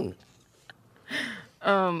swing.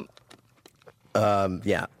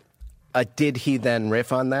 Yeah. Did he then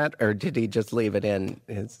riff on that, or did he just leave it in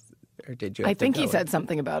his? Or did you? I have to think he go said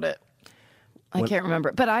something about it. I can't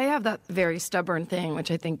remember. But I have that very stubborn thing, which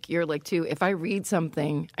I think you're like too. If I read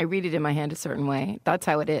something, I read it in my head a certain way. That's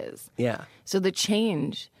how it is. Yeah. So the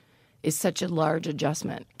change is such a large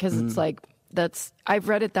adjustment because it's like, I've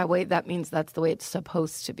read it that way. That means that's the way it's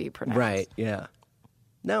supposed to be pronounced. Right. Yeah.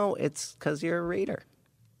 No, it's because you're a reader.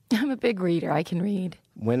 I'm a big reader. I can read.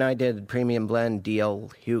 When I did Premium Blend, D.L.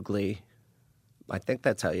 Hughley, I think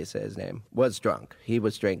that's how you say his name, was drunk. He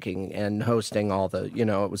was drinking and hosting all the,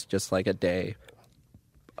 it was just like a day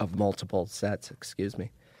of multiple sets, excuse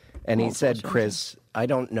me. And he said, "Chris, I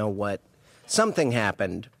don't know something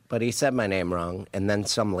happened, but he said my name wrong. And then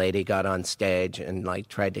some lady got on stage and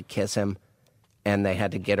tried to kiss him, and they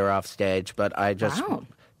had to get her off stage. But I just, Wow.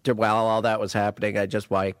 while all that was happening, I just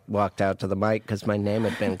walked out to the mic because my name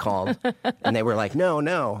had been called. And they were like, no. And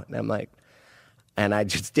I'm like, and I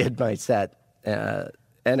just did my set.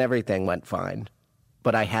 And everything went fine,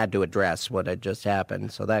 but I had to address what had just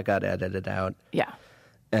happened, so that got edited out. Yeah.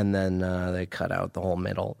 And then they cut out the whole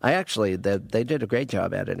middle. They did a great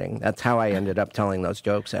job editing. That's how I ended up telling those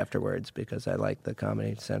jokes afterwards, because I like the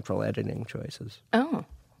Comedy Central editing choices. Oh,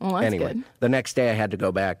 well, that's Anyway, good. the next day I had to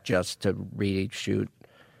go back just to reshoot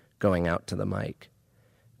going out to the mic,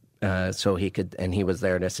 so he was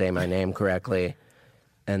there to say my name correctly.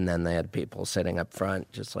 And then they had people sitting up front,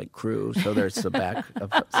 just like crew. So there's the back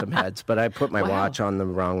of some heads. But I put my Wow. watch on the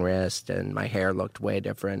wrong wrist, and my hair looked way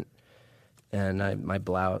different. And my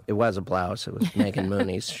blouse, it was a blouse. It was Megan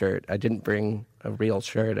Mooney's shirt. I didn't bring a real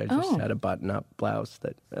shirt. I just had a button-up blouse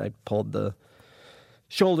that I pulled the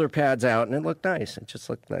shoulder pads out, and it looked nice. It just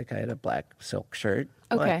looked like I had a black silk shirt.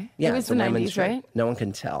 Okay. But, yeah, It was it's the a women's 90s, shirt. right? No one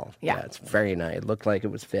can tell. Yeah. It's very nice. It looked like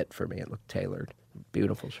it was fit for me. It looked tailored.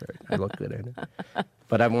 Beautiful shirt. I looked good in it.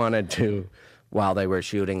 But I wanted to, while they were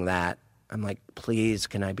shooting that, I'm like, please,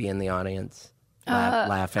 can I be in the audience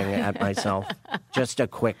laughing at myself? Just a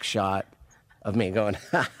quick shot of me going,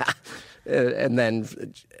 and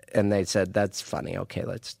they said, that's funny. Okay,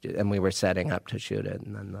 let's do it. And we were setting up to shoot it.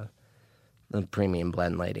 And then the premium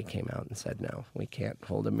blend lady came out and said, no, we can't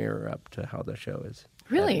hold a mirror up to how the show is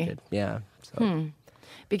Really? edited. Yeah. So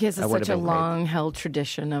Because That it's would've such a been great. long-held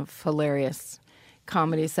tradition of hilarious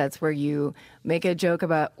comedy sets where you make a joke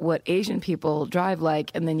about what Asian people drive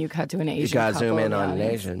like, and then you cut to an Asian you got to couple zoom in the on an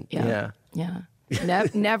audience. Asian. Yeah.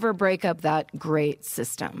 Never break up that great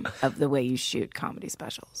system of the way you shoot comedy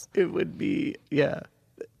specials. It would be, yeah.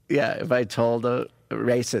 If I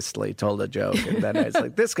racistly told a joke, and then I was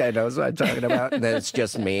like, this guy knows what I'm talking about, and then it's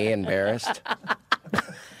just me embarrassed.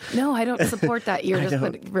 No, I don't support that. You're just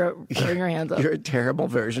throwing your hands up. You're a terrible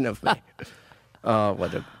version of me. Oh,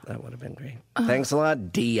 that would have been great. Thanks a lot,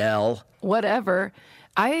 DL. Whatever.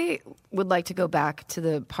 I would like to go back to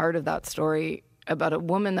the part of that story about a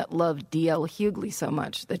woman that loved D.L. Hughley so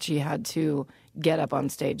much that she had to get up on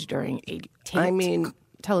stage during a taped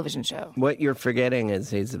television show. What you're forgetting is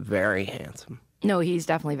he's very handsome, No, he's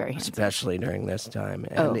definitely very handsome. especially during this time.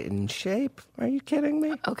 And in shape. Are you kidding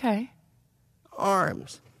me? Okay.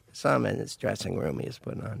 Arms. Saw him in his dressing room. He was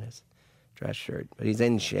putting on his dress shirt. But he's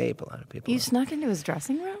in shape, a lot of people. You snuck into his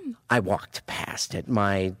dressing room? I walked past it.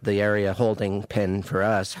 The area holding pen for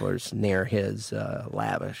us was near his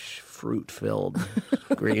lavish, fruit-filled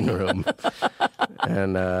green room.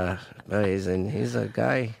 And he's a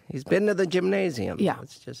guy. He's been to the gymnasium. Yeah.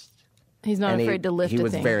 It's just. He's not and afraid to lift He a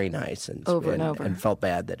was thing. very nice and Over and over. and felt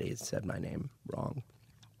bad that he said my name wrong.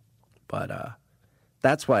 But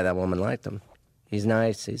that's why that woman liked him. He's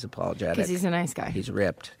nice. He's apologetic. Because he's a nice guy. He's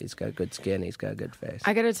ripped. He's got good skin. He's got a good face.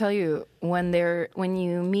 I got to tell you, when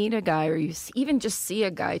you meet a guy or you even just see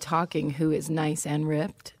a guy talking who is nice and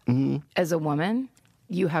ripped, as a woman,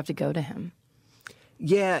 you have to go to him.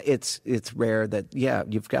 Yeah, it's rare that,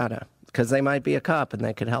 you've got to. Because they might be a cop and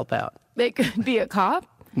they could help out. They could be a cop.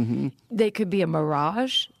 They could be a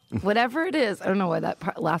mirage. Whatever it is. I don't know why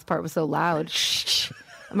that last part was so loud.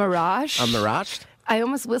 A mirage. A mirage? I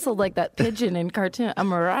almost whistled like that pigeon in cartoon. A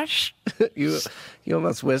mirage. You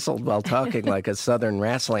almost whistled while talking like a Southern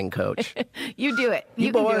wrestling coach. You do it.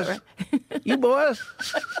 You can boys. do it. You boys.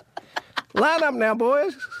 Line up now,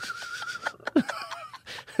 boys.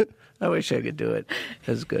 I wish I could do it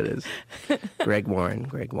as good as Greg Warren.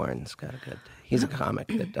 Greg Warren's got a good. He's a comic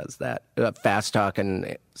that does that. A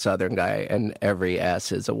fast-talking Southern guy, and every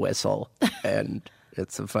S is a whistle, and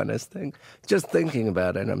it's the funnest thing. Just thinking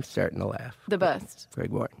about it, I'm starting to laugh. The best. Greg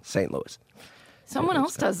Warren, St. Louis. Someone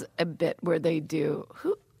else does a bit where they do.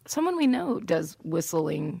 Someone we know does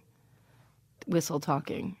whistle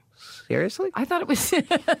talking. Seriously? I thought it was. I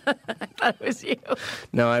thought it was you.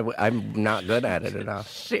 No, I'm not good at it at all.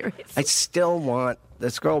 Seriously. I still want.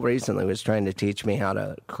 This girl recently was trying to teach me how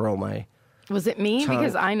to curl my. Was it me? Tongue.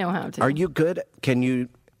 Because I know how to. Are you good? Can you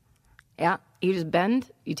Yeah. You just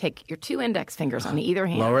bend. You take your 2 index fingers on either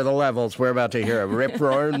hand. lower the levels? We're about to hear a rip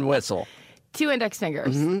roaring whistle. 2 index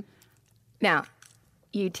fingers. Now,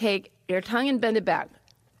 you take your tongue and bend it back.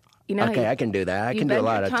 You know. Okay, how I can do that. I you can do a bend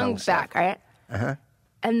lot your of tongue tongue back, stuff. right? Uh-huh.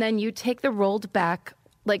 And then you take the rolled back,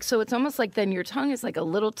 so it's almost like then your tongue is like a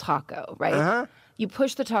little taco, right? Uh-huh. You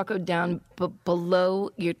push the taco down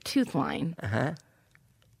below your tooth line. Uh-huh.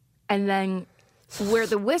 And then where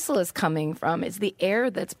the whistle is coming from is the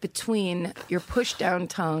air that's between your push down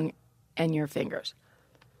tongue and your fingers.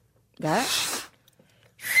 Got it?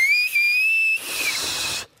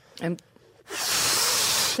 And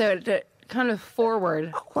so to kind of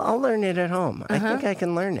forward. Well, I'll learn it at home. I think I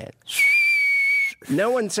can learn it.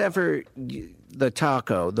 No one's ever the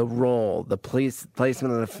taco, the roll, the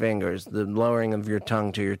placement of the fingers, the lowering of your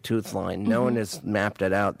tongue to your tooth line. No one has mapped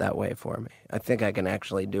it out that way for me. I think I can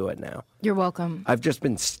actually do it now. You're welcome. I've just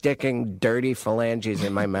been sticking dirty phalanges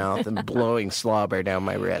in my mouth and blowing slobber down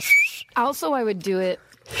my wrist. Also, I would do it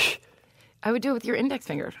with your index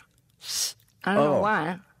finger. I don't know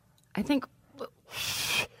why. I think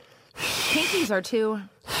pinkies are too.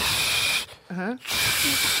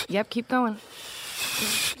 Yep, keep going.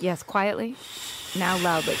 Yes, quietly. Now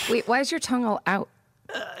loudly. Wait, why is your tongue all out?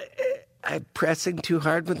 I'm pressing too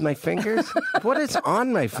hard with my fingers. What is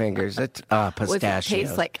on my fingers? It's pistachios. What's it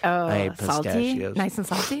taste like? I hate Salty? pistachios. Nice and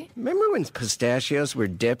salty? Remember when pistachios were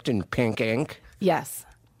dipped in pink ink? Yes.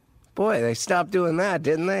 Boy, they stopped doing that,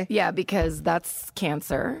 didn't they? Yeah, because that's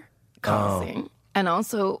cancer causing. And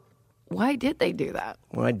also, why did they do that?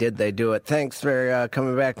 Why did they do it? Thanks for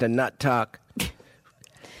coming back to Nut Talk.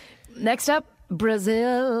 Next up,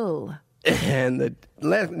 Brazil. And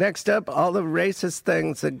next up, all the racist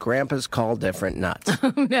things that grandpas call different nuts.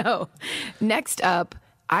 No. Next up,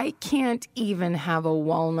 I can't even have a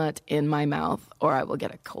walnut in my mouth or I will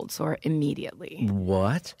get a cold sore immediately.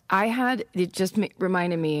 What? It just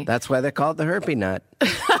reminded me. That's why they call it the herpy nut.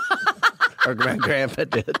 Or my grandpa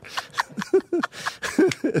did.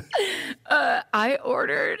 I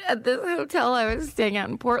ordered at this hotel I was staying at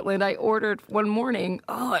in Portland. I ordered one morning.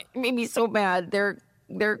 Oh, it made me so mad.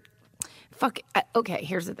 Okay,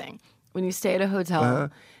 here's the thing. When you stay at a hotel,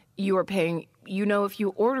 you are paying, if you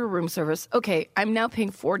order room service, okay, I'm now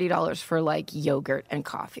paying $40 for like yogurt and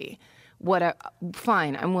coffee.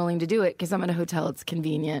 Fine, I'm willing to do it because I'm at a hotel. It's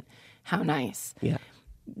convenient. How nice. Yeah.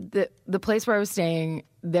 The place where I was staying,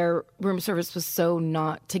 their room service was so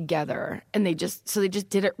not together, and they just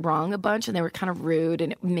did it wrong a bunch, and they were kind of rude,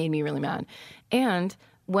 and it made me really mad. And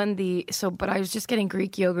but I was just getting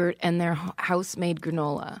Greek yogurt and their house-made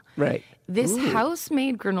granola. Right. This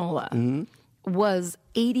house-made granola was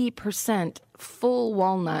 80% full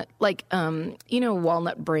walnut, like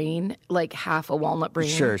walnut brain, like half a walnut brain.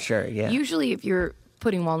 Sure, yeah. Usually, if you're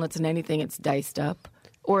putting walnuts in anything, it's diced up.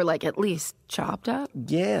 Or like at least chopped up.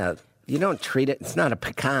 Yeah. You don't treat it. It's not a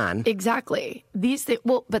pecan. Exactly. These things.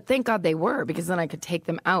 Well, but thank God they were, because then I could take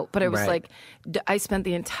them out. But I was like, I spent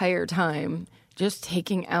the entire time just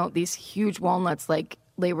taking out these huge walnuts like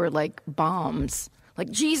they were like bombs.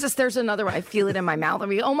 Like, Jesus, there's another one. I feel it in my mouth. I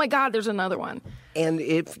mean, oh my God, there's another one. And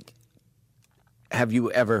have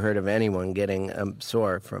you ever heard of anyone getting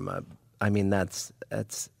sore from that's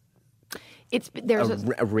There's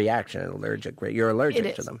a reaction, an allergic. You're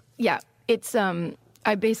allergic to them. Yeah, it's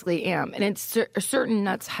I basically am, and it's certain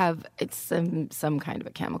nuts have some kind of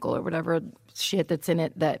a chemical or whatever shit that's in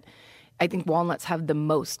it that I think walnuts have the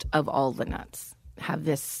most of all the nuts. Have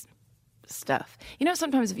this stuff.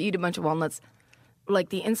 Sometimes if you eat a bunch of walnuts, like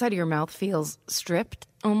the inside of your mouth feels stripped,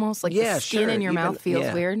 almost like the skin in your mouth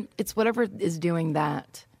feels weird. It's whatever is doing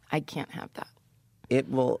that. I can't have that. It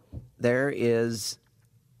will. There is.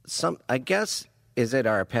 I guess, is it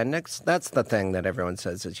our appendix? That's the thing that everyone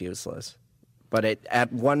says is useless. But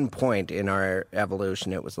at one point in our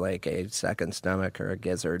evolution, it was like a second stomach or a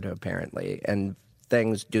gizzard, apparently. And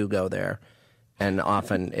things do go there. And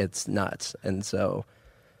often it's nuts. And so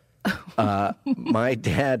my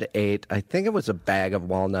dad ate, I think it was a bag of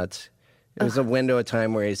walnuts. It was a window of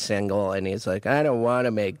time where he's single, and he's like, I don't want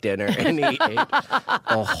to make dinner. And he ate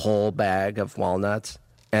a whole bag of walnuts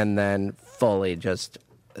and then fully just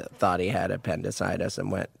thought he had appendicitis and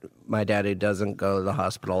went. My dad, who doesn't go to the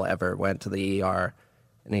hospital ever, went to the ER,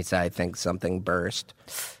 and he said, I think something burst,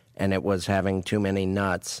 and it was having too many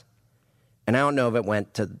nuts. And I don't know if it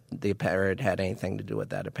went to or it had anything to do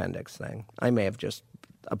with that appendix thing. I may have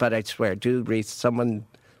but I swear,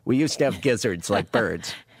 we used to have gizzards like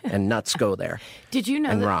birds, and nuts go there. Did you know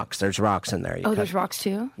and rocks. There's rocks in there. There's rocks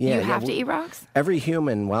too? Yeah. You have to eat rocks? Every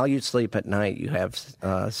human, while you sleep at night, you have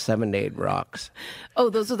 7 to 8 rocks. Oh,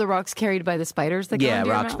 those are the rocks carried by the spiders that go into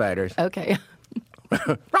your rock mouth? spiders. Okay.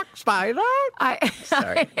 Rock spider!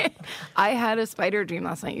 Sorry. I had a spider dream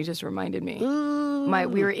last night. You just reminded me.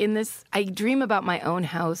 We were in this. I dream about my own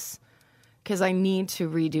house because I need to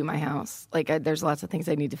redo my house. There's lots of things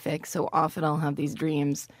I need to fix. So often I'll have these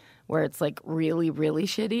dreams where it's like really, really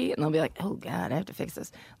shitty, and I'll be like, oh God, I have to fix this.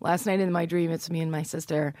 Last night in my dream, it's me and my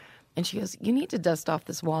sister, and she goes, you need to dust off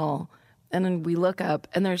this wall. And then we look up,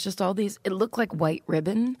 and there's just all these, it looked like white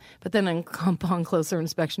ribbon, but then upon closer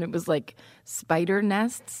inspection, it was like spider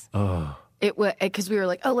nests. Oh. It was, because we were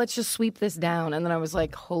like, oh, let's just sweep this down. And then I was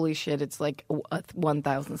like, holy shit, it's like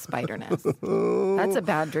 1,000 spider nests. That's a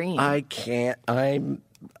bad dream. I can't,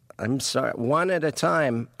 I'm sorry. One at a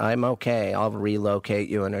time, I'm okay. I'll relocate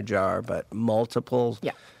you in a jar, but multiple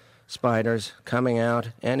spiders coming out,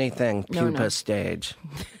 anything pupa stage.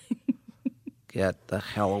 Get the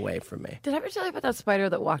hell away from me. Did I ever tell you about that spider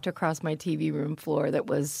that walked across my TV room floor that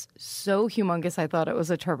was so humongous I thought it was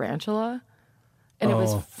a tarantula? And it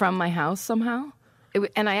was from my house somehow?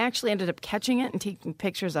 And I actually ended up catching it and taking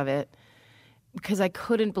pictures of it because I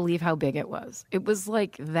couldn't believe how big it was. It was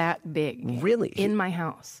like that big. Really? In my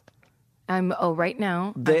house. Right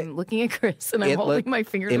now, I'm looking at Chris and I'm holding my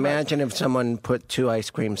finger. Imagine if someone put 2 ice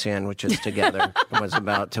cream sandwiches together and was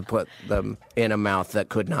about to put them in a mouth that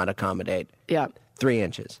could not accommodate. Yeah. 3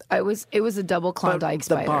 inches. It was a double Klondike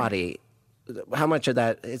spider. The body, how much of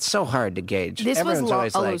that? It's so hard to gauge. This Everyone's was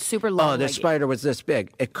always like, super long. Oh, the spider was this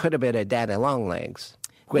big. It could have been a daddy long legs.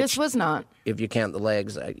 Which, this was not. If you count the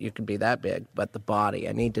legs, you could be that big. But the body,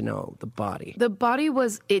 I need to know the body. The body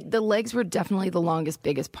was the legs were definitely the longest,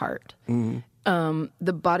 biggest part. Mm-hmm.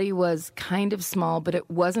 The body was kind of small, but it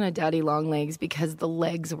wasn't a daddy long legs because the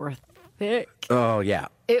legs were thick. Oh yeah,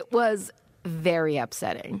 it was very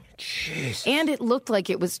upsetting. Jeez. And it looked like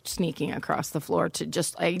it was sneaking across the floor to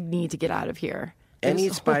just, I need to get out of here. Any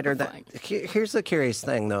spider here's the curious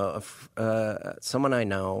thing though. Someone I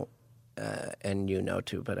know. And you know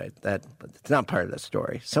too, but it's not part of the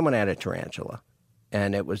story. Someone had a tarantula,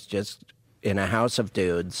 and it was just in a house of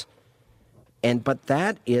dudes. But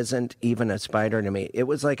that isn't even a spider to me. It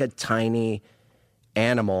was like a tiny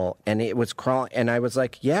animal, and it was crawling. And I was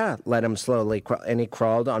like, "Yeah, let him slowly crawl." And he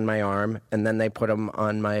crawled on my arm, and then they put him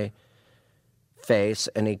on my face,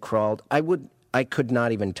 and he crawled. I could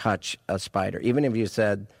not even touch a spider, even if you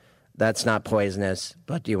said. That's not poisonous,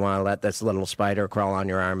 but do you want to let this little spider crawl on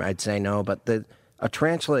your arm? I'd say no, but a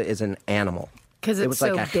tarantula is an animal. Because it's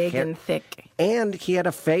so like big and thick. And he had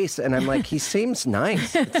a face, and I'm like, he seems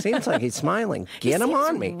nice. It seems like he's smiling. Get him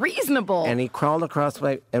on me. Reasonable. And he crawled across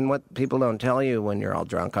and what people don't tell you when you're all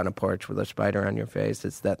drunk on a porch with a spider on your face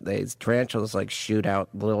is that these tarantulas like shoot out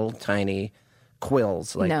little tiny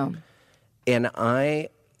quills. No. And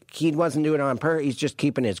he wasn't doing it on purpose. He's just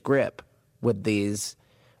keeping his grip with these...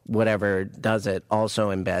 Whatever does it also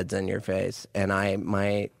embeds in your face. And I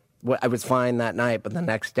was fine that night, but the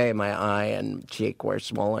next day my eye and cheek were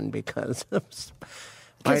swollen because of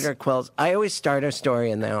spider quills. I always start a story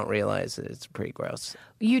and they don't realize that it's pretty gross.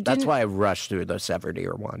 That's why I rushed through the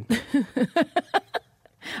Severdeer one.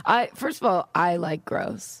 First of all, I like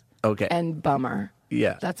gross. Okay. And bummer.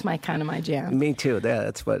 Yeah. That's my jam. Me too. Yeah,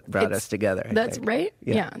 that's what brought us together. That's right?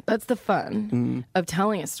 Yeah. That's the fun of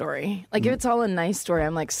telling a story. Like if it's all a nice story,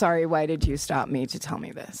 I'm like, sorry, why did you stop me to tell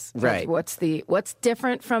me this? Right. What's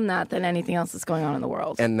different from that than anything else that's going on in the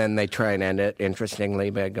world? And then they try and end it interestingly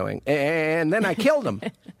by going, and then I killed him.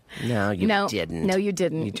 No, you didn't. No, you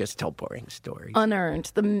didn't. You just tell boring stories.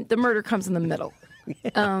 Unearned. The murder comes in the middle.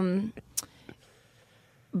 Yeah.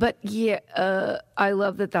 But yeah, I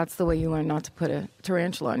love that that's the way you learn not to put a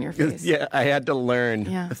tarantula on your face. Yeah, I had to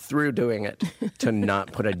learn through doing it to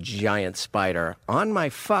not put a giant spider on my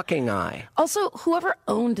fucking eye. Also, whoever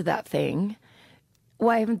owned that thing,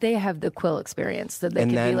 why haven't they have the quill experience that they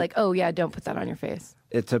could be like, oh yeah, don't put that on your face?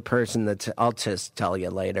 It's a person that I'll just tell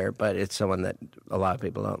you later, but it's someone that a lot of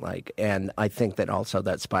people don't like. And I think that also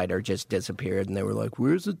that spider just disappeared and they were like,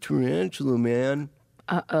 where's the tarantula, man?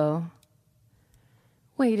 Uh-oh.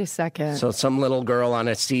 Wait a second. So some little girl on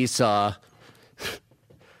a seesaw.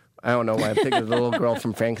 I don't know why I'm thinking of the little girl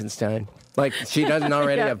from Frankenstein. Like, she doesn't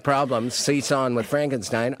already have problems seesawing with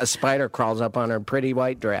Frankenstein. A spider crawls up on her pretty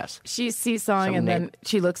white dress. She's seesawing, then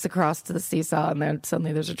she looks across to the seesaw, and then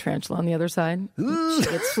suddenly there's a tarantula on the other side. She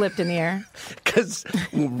gets flipped in the air. Because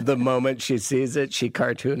the moment she sees it, she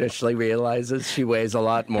cartoonishly realizes she weighs a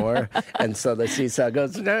lot more. And so the seesaw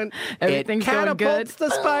goes, everything's it catapults the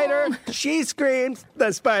spider. She screams.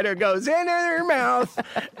 The spider goes in her mouth.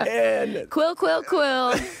 And quill, quill,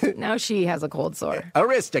 quill. Now she has a cold sore.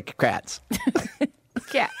 Aristocrats.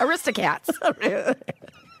 Aristocats.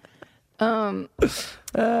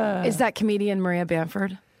 Is that comedian Maria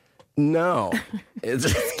Bamford? No.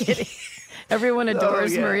 Just kidding. Everyone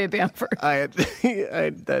adores Maria Bamford. Okay,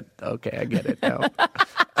 I get it now.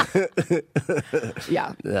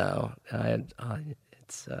 Yeah. No, I'll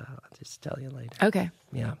just tell you later. Okay.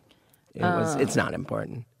 Yeah. It's not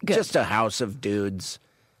important. Good. Just a house of dudes,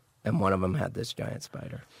 and one of them had this giant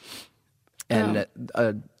spider. And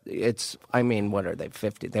what are they,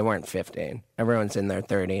 50? They weren't 15. Everyone's in their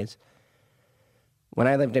 30s. When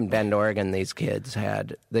I lived in Bend, Oregon, these kids I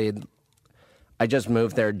just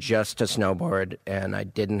moved there just to snowboard, and I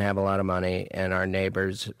didn't have a lot of money, and our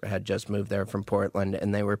neighbors had just moved there from Portland,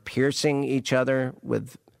 and they were piercing each other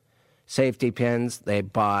with safety pins. They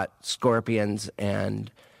bought scorpions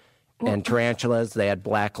and tarantulas. They had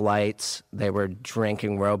black lights. They were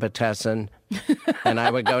drinking Robitussin. And I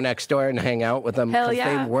would go next door and hang out with them. Hell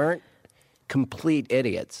yeah. complete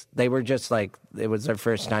idiots. They were just like, it was their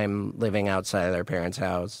first time living outside of their parents'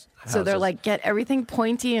 house. So they're houses. like, get everything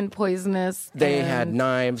pointy and poisonous. They and- had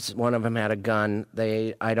knives. One of them had a gun.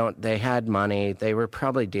 They had money. They were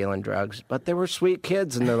probably dealing drugs, but they were sweet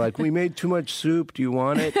kids. And they're like, we made too much soup. Do you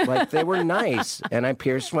want it? Like, they were nice. And I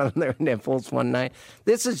pierced one of their nipples one night.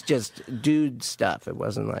 This is just dude stuff. It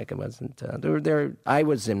wasn't. I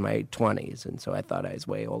was in my 20s, and so I thought I was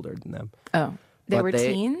way older than them. Oh, they But were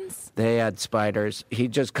teens? They had spiders.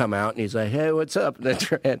 He'd just come out and he's like, hey, what's up? And the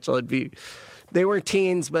tarantula would be. They were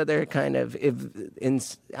teens, but they're kind of,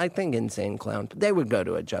 I think, insane clown. They would go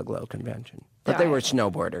to a Juggalo convention. But they were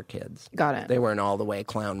snowboarder kids. Got it. They weren't all the way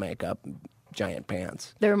clown makeup, giant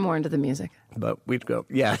pants. They were more into the music. But we'd go,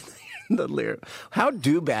 yeah, the lyric. How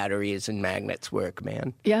do batteries and magnets work,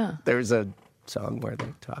 man? Yeah. There's a song where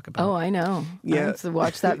they talk about Oh, I know. Yeah. I have to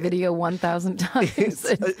watch that video 1,000 times.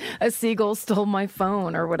 A seagull stole my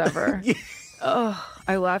phone or whatever. Oh,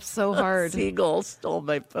 I laughed so hard. Seagull stole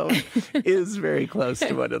my phone is very close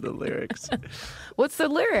to one of the lyrics. What's the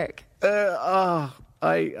lyric?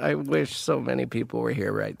 I wish so many people were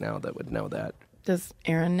here right now that would know that. Does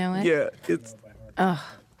Aaron know it? Yeah, it's.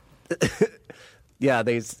 Yeah,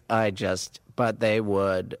 but they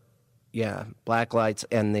would, yeah, black lights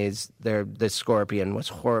and this scorpion was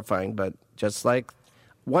horrifying, but just like.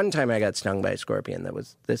 One time I got stung by a scorpion that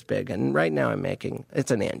was this big, and right now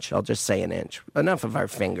it's an inch. I'll just say an inch. Enough of our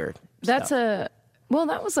finger. That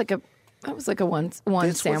was like a one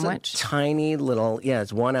This sandwich. was a tiny little,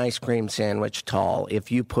 it's one ice cream sandwich tall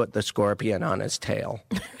if you put the scorpion on his tail.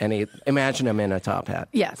 And imagine him in a top hat.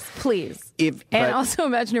 Yes, please. But- Also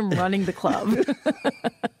imagine him running the club.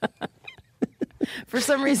 For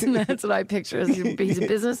some reason, that's what I picture. He's a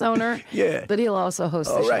business owner, Yeah. but he'll also host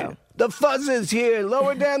the All show. right. The fuzz is here.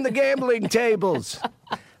 Lower down the gambling tables.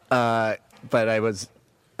 But I was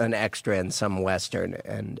an extra in some Western,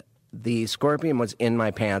 and the scorpion was in my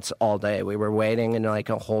pants all day. We were waiting in like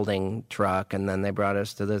a holding truck, and then they brought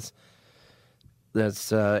us to this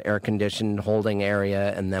air-conditioned holding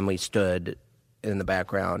area, and then we stood in the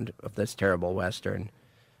background of this terrible Western,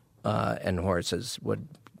 and horses would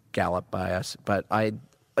gallop by us. But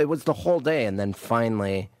it was the whole day, and then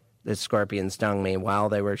finally this scorpion stung me while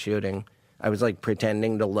they were shooting. I was like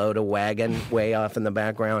pretending to load a wagon way off in the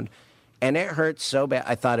background, and it hurt so bad.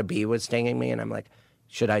 I thought a bee was stinging me, and I'm like,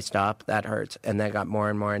 should I stop? That hurts. And that got more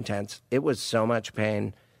and more intense. It was so much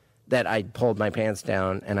pain that I pulled my pants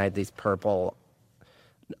down, and I had these purple,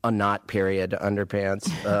 a knot period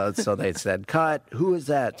underpants. So they said, cut. Who is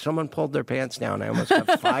that? Someone pulled their pants down. I almost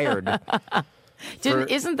got fired.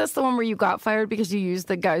 Isn't this the one where you got fired because you used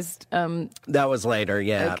the guy's? That was later,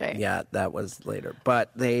 yeah. Okay. Yeah, that was later. But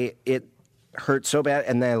it hurt so bad,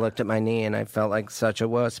 and then I looked at my knee, and I felt like such a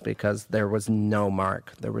wuss because there was no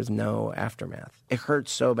mark. There was no aftermath. It hurt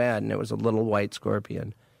so bad, and it was a little white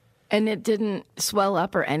scorpion. And it didn't swell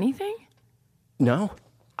up or anything? No.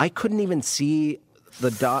 I couldn't even see the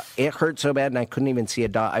dot. It hurt so bad, and I couldn't even see a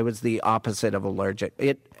dot. I was the opposite of allergic.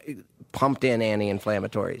 It pumped in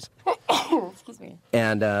anti-inflammatories. Excuse me.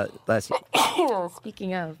 And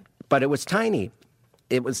Speaking of. but it was tiny.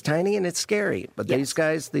 It was tiny and it's scary. But these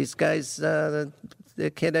guys, the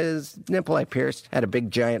kid, his nipple I pierced had a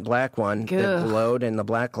big giant black one that glowed in the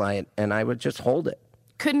black light, and I would just hold it.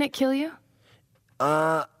 Couldn't it kill you?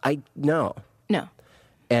 No. No.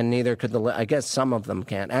 And neither could I guess some of them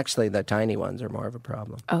can't. Actually, the tiny ones are more of a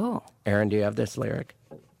problem. Oh. Aaron, do you have this lyric?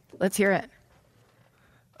 Let's hear it.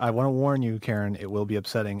 I want to warn you, Karen, it will be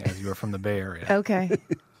upsetting as you are from the Bay Area. Okay.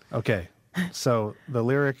 Okay, so the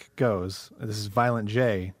lyric goes, this is Violent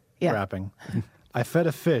J rapping. I fed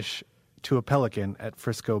a fish to a pelican at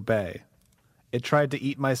Frisco Bay. It tried to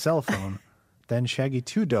eat my cell phone. Then Shaggy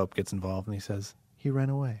 2 Dope gets involved and he says, he ran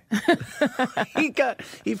away.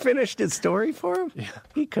 He finished his story for him? Yeah.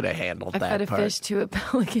 He could have handled I that fed a part. fish to a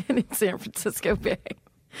pelican in San Francisco Bay.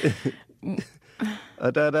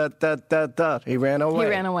 He ran away. He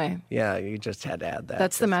ran away. Yeah, you just had to add that.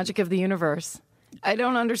 That's the magic of the universe. I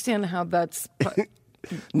don't understand how that's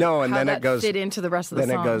No, and how then that it goes fit into the rest of the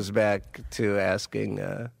then song. it goes back to asking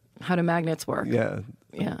How do magnets work? Yeah.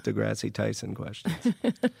 Degrassi Tyson questions.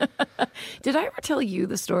 Did I ever tell you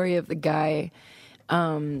the story of the guy?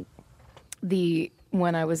 When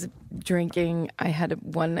I was drinking, I had a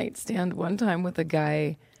one night stand one time with a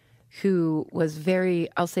guy who was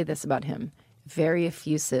I'll say this about him, very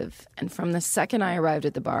effusive. And from the second I arrived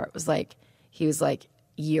at the bar, he was like,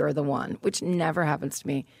 you're the one, which never happens to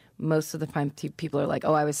me. most of the time people are like,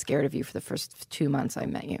 oh, I was scared of you for the first 2 months I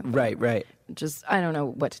met you. Right. Just, I don't know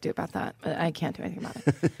what to do about that. I can't do anything about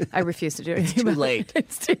it. I refuse to do anything It's too late.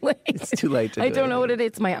 It's too late. It's too late to do I don't know what anything. it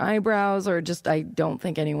is. It's my eyebrows or just I don't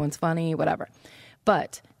think anyone's funny, whatever.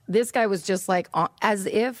 But this guy was just like, as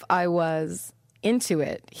if I was into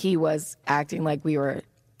it, he was acting like we were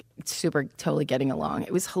super totally getting along.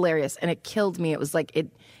 It was hilarious and it killed me. It was like it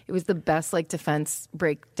was the best like defense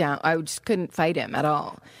breakdown. I just couldn't fight him at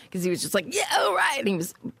all because he was just like, yeah, all right. And he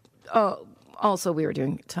was also we were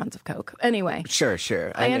doing tons of coke. Anyway. Sure.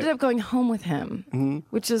 I ended up going home with him,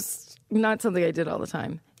 which is not something I did all the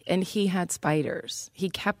time. And he had spiders. He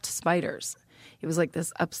kept spiders. It was like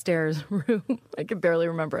this upstairs room. I can barely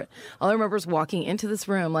remember it. All I remember is walking into this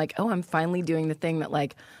room like, oh, I'm finally doing the thing that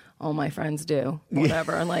like all my friends do,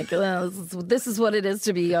 whatever. I'm like, oh, this is what it is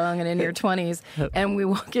to be young and in your 20s. And we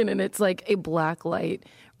walk in and it's like a black light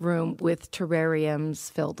room with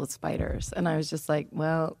terrariums filled with spiders. And I was just like,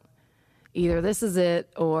 well, either this is it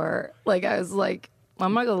or like, I was like,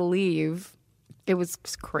 I'm not going to leave. It was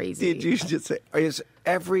crazy. Did you just say,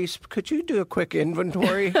 could you do a quick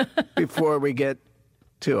inventory before we get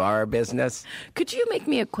to our business? Could you make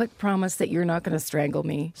me a quick promise that you're not going to strangle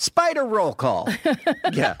me? Spider roll call.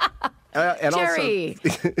 Yeah. And Jerry,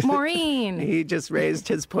 also, Maureen. he just raised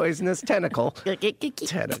his poisonous tentacle.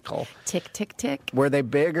 Tentacle. Tick, tick, tick. Were they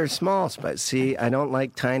big or small? See, I don't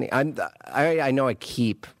like tiny. I know I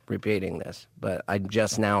keep repeating this, but I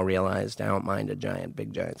just now realized I don't mind a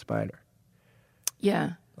big giant spider.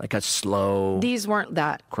 Yeah. Like a slow These weren't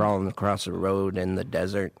that. crawling across the road in the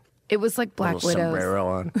desert. It was like Black Little Widows. sombrero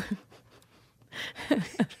on.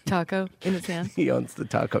 Taco in his hand. He owns the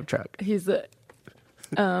taco truck. He's more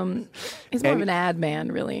of an ad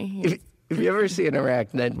man, really. If you ever see an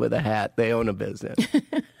arachnid with a hat, they own a business.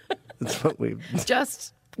 That's what we've...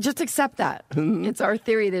 Just accept that. It's our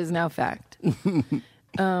theory that is now fact.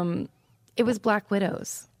 It was Black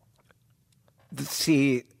Widows.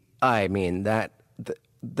 See, I mean,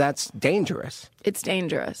 that's dangerous. It's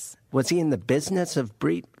dangerous. Was he in the business of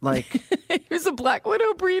breed? Like, He was a Black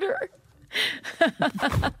Widow breeder.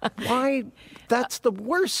 why? That's the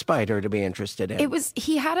worst spider to be interested in.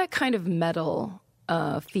 He had a kind of metal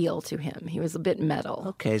feel to him. He was a bit metal.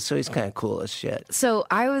 Okay, so he's kind of cool as shit. So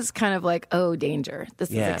I was kind of like, oh, danger.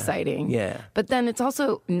 This is exciting. Yeah. But then it's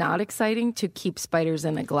also not exciting to keep spiders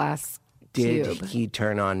in a glass Did tube. he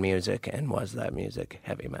turn on music, and was that music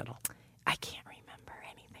heavy metal? I can't remember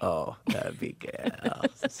anything. Oh, that'd be good. Oh,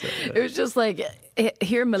 so It was just like,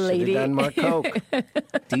 here, milady. Should've done more coke.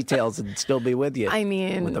 Details would still be with you. I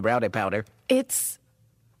mean, with the rowdy powder.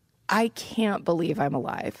 I can't believe I'm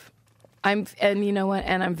alive. And you know what?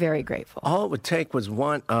 And I'm very grateful. All it would take was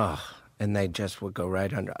one, and they just would go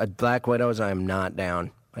right under. Black Widows, I'm not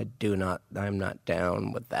down. I'm not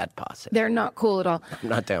down with that posse. They're not cool at all. I'm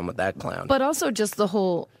not down with that clown. But also just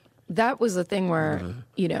that was the thing where,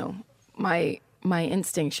 you know, my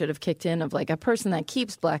instinct should have kicked in of like a person that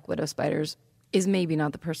keeps Black Widow spiders is maybe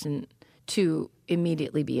not the person to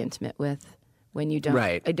immediately be intimate with when you don't.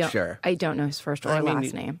 Right, sure. I don't know his first or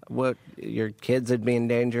last name. What, your kids would be in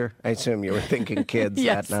danger? I assume you were thinking kids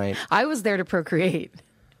Yes. that night. I was there to procreate.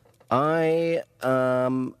 I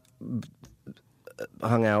hung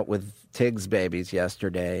out with Tig's babies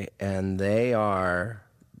yesterday, and they are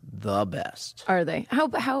the best. Are they?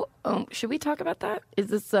 How should we talk about that? Is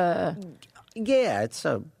this Yeah,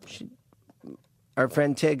 our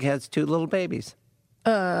friend Tig has 2 little babies.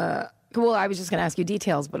 well, I was just going to ask you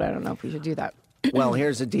details, but I don't know if we should do that. Well,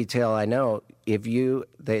 here's a detail I know.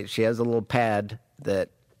 She has a little pad that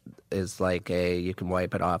is like you can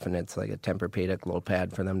wipe it off, and it's like a Tempur-Pedic little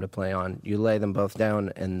pad for them to play on. You lay them both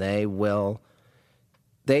down, and they're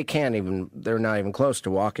not even close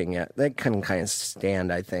to walking yet. They can kind of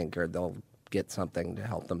stand, I think, or they'll get something to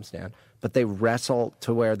help them stand. But they wrestle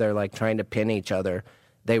to where they're like trying to pin each other.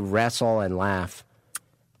 They wrestle and laugh,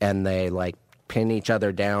 and they like pin each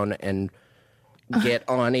other down and get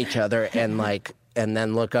on each other and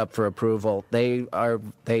then look up for approval. They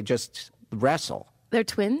just wrestle. They're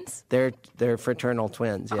twins? They're fraternal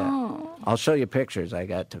twins, yeah. Oh. I'll show you pictures. I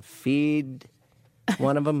got to feed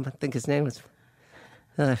one of them. I think his name was...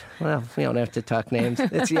 well, we don't have to talk names.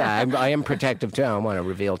 I am protective, too. I don't want to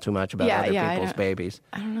reveal too much about other people's babies.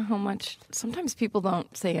 I don't know how much... Sometimes people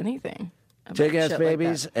don't say anything. Tig has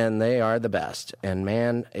babies, and they are the best. And,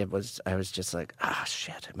 man, I was just like,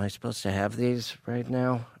 shit, am I supposed to have these right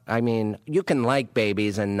now? I mean, you can like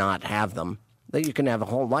babies and not have them. You can have a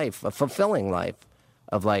whole life, a fulfilling life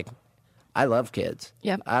of like, I love kids.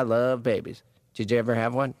 Yep. I love babies. Did you ever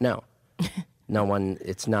have one? No. No one,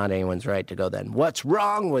 it's not anyone's right to go then. What's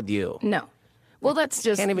wrong with you? No. Well, that's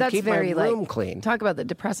just Can't even that's keep my very room like clean. Talk about the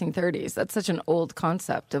depressing 30s. That's such an old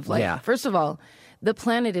concept of like. Yeah. First of all, the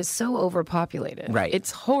planet is so overpopulated. Right.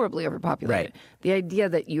 It's horribly overpopulated. Right. The idea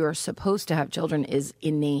that you are supposed to have children is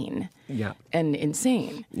inane. Yeah. And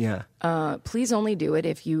insane. Yeah. Please only do it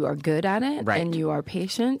if you are good at it Right. and you are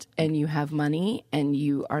patient and you have money and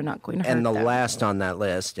you are not going to hurt And the them. last on that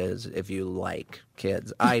list is if you like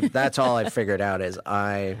kids. That's all I figured out is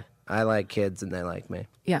I like kids and they like me.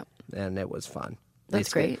 Yeah. And it was fun. That's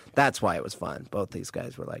These great. guys- that's why it was fun. Both these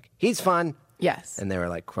guys were like, he's fun. Yes. And they were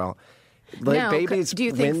like, crawl. Like, Now, babies do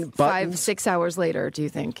you win think buttons. 5-6 hours later, do you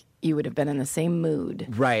think you would have been in the same mood?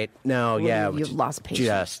 Right. No, yeah. You've lost patience.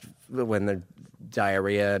 Just when the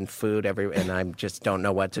diarrhea and food and I just don't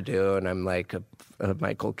know what to do. And I'm like a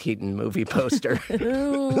Michael Keaton movie poster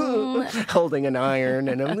holding an iron.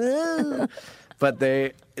 And I'm, but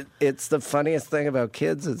it's the funniest thing about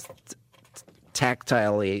kids is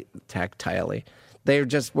tactilely. They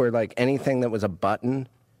just were like anything that was a button.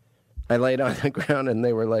 I laid on the ground and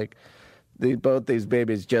they were like, both these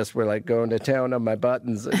babies just were like going to town on my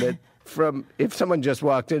buttons. And if someone just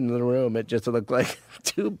walked into the room, it just looked like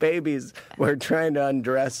two babies were trying to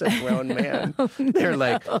undress a grown man. They're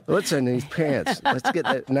like, what's in these pants? Let's get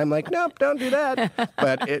that. And I'm like, nope, don't do that.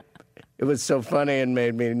 But it was so funny and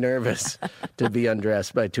made me nervous to be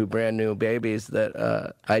undressed by two brand new babies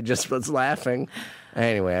that I just was laughing.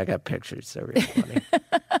 Anyway, I got pictures. They're really funny.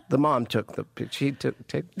 The mom took the picture. She took.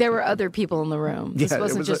 There were other people in the room. This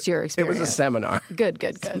wasn't just your experience. It was a seminar. Good.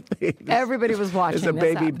 Everybody was watching. It's a this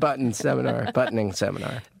baby happen. buttoning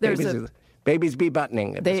seminar. There's Babies Be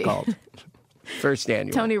Buttoning, it was called. First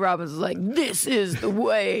annual. Tony Robbins was like, "This is the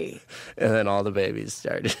way. And then all the babies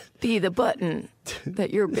started. Be the button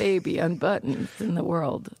that your baby unbuttons in the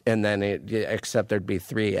world." And then, except there'd be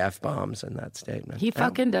 3 F-bombs in that statement. He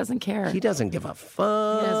fucking doesn't care. He doesn't give a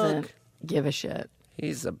fuck. He doesn't give a shit.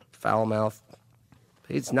 He's a foul mouth.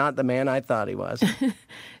 He's not the man I thought he was.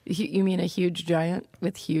 You mean a huge giant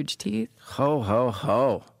with huge teeth? Ho, ho,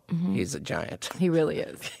 ho. He's a giant. He really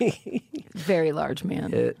is. Very large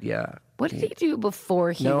man. Yeah. What did he do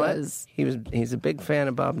before he was? He's a big fan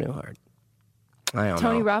of Bob Newhart. I don't know.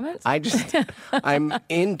 Tony Robbins? I'm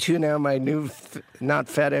into now my new, not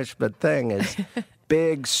fetish, but thing is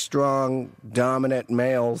big, strong, dominant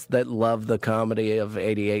males that love the comedy of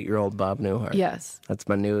 88-year-old Bob Newhart. Yes. That's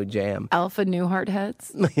my new jam. Alpha Newhart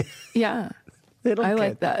heads? Yeah. I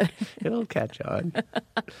like that. It'll catch on.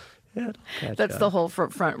 That's the whole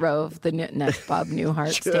front row of the next Bob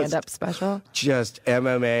Newhart stand-up special. Just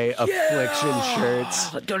MMA affliction shirts.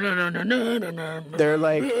 They're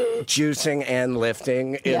like juicing and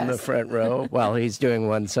lifting in the front row while he's doing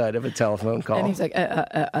one side of a telephone call. And he's like,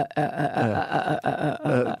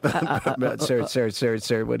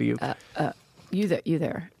 Sir, what do you... You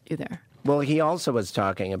there. Well, he also was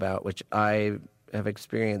talking about, which I have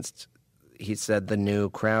experienced, he said the new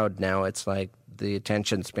crowd now, it's like the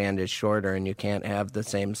attention span is shorter and you can't have the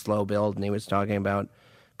same slow build. And he was talking about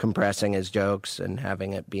compressing his jokes and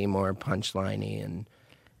having it be more punchline-y. And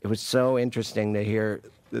it was so interesting to hear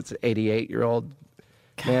this 88-year-old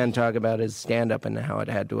man talk about his stand-up and how it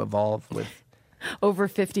had to evolve with... Over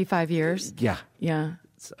 55 years? Yeah. Yeah.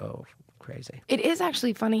 So crazy. It is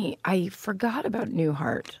actually funny. I forgot about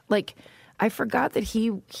Newhart. Like, I forgot that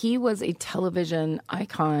he was a television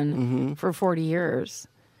icon for 40 years.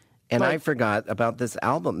 And I forgot about this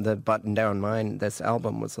album, the Button Down Mind. This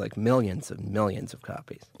album was like millions and millions of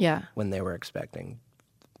copies. Yeah. When they were expecting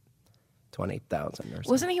 20,000 or something.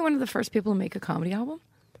 Wasn't he one of the first people to make a comedy album?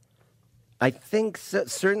 I think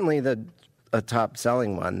certainly a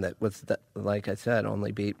top-selling one that was, like I said,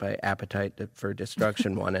 only beat by Appetite for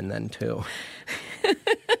Destruction 1 and then 2.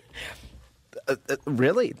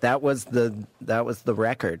 Really, that was the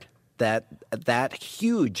record. That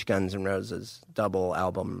huge Guns N' Roses double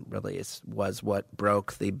album release was what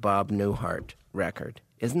broke the Bob Newhart record.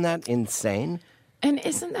 Isn't that insane? And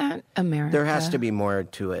isn't that America? There has to be more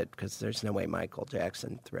to it because there's no way Michael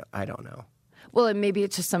Jackson I don't know. Well, and maybe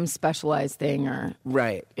it's just some specialized thing or...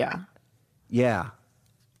 Right. Yeah. Yeah.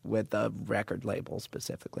 With a record label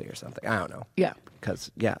specifically or something. I don't know. Yeah. Because,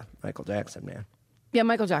 Michael Jackson, man. Yeah,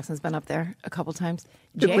 Michael Jackson's been up there a couple times.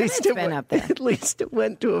 Janet's been up there. At least it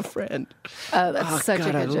went to a friend. Oh, that's such God,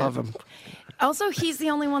 a good I joke. love him. Also, he's the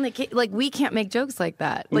only one that we can't make jokes like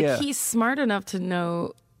that. He's smart enough to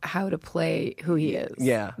know how to play who he is.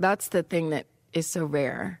 Yeah. That's the thing that is so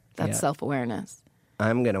rare. That's self-awareness.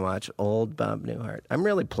 I'm going to watch old Bob Newhart. I'm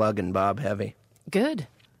really plugging Bob heavy. Good.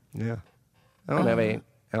 Yeah. I don't have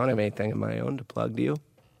anything of my own to plug. Do you?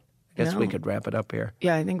 I guess we could wrap it up here.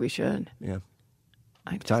 Yeah, I think we should. Yeah.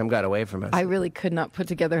 Time got away from us. I really could not put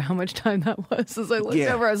together how much time that was. As I looked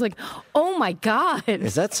over, I was like, oh my God.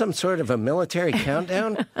 Is that some sort of a military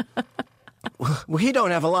countdown? We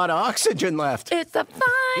don't have a lot of oxygen left. It's the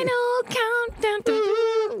final countdown.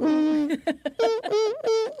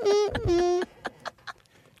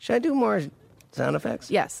 Should I do more sound effects?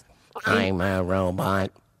 Yes. I'm a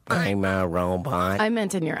robot. I'm a robot. I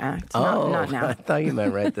meant in your act, Oh, not now. I thought you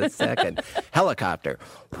meant right this second. Helicopter.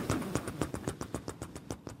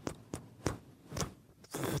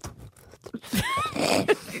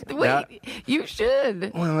 Wait, you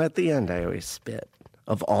should. Well, at the end, I always spit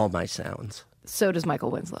of all my sounds. So does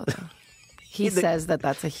Michael Winslow, though. He says that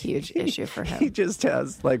that's a huge issue for He him. just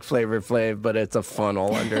has like Flavor Flav, but it's a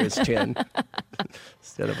funnel under his chin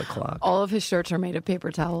instead of a clock. All of his shirts are made of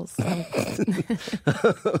paper towels.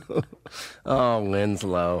 Oh,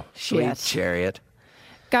 Winslow. Sweet Shit. chariot.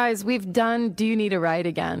 Guys, we've done Do You Need a Ride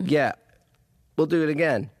again? Yeah. We'll do it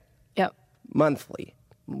again. Yep. Monthly.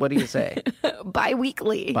 What do you say?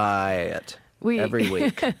 Bi-weekly. Buy it. Every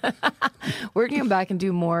week. We're going to come back and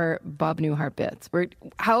do more Bob Newhart bits.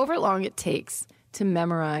 However long it takes to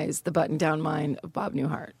memorize the button-down mind of Bob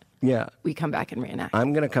Newhart, Yeah. we come back and reenact.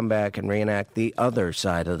 I'm going to come back and reenact the other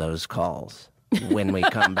side of those calls when we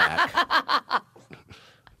come back.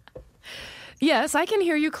 Yes, I can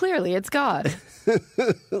hear you clearly. It's God.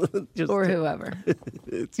 Or whoever.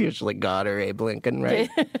 It's usually God or Abe Lincoln, right?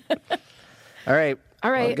 All right. All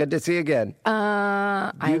right. Well, good to see you again.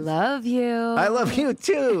 I love you. I love you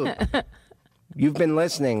too. You've been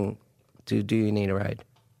listening to Do You Need a Ride?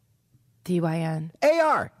 DYN.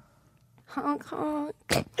 AR. Honk, honk.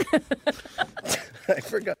 I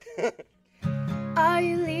forgot. Are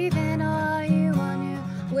you leaving or are you on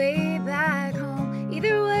your way back home?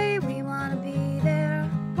 Either way, we want to be there.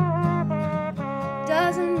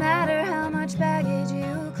 Doesn't matter how much baggage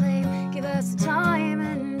you claim. Give us a time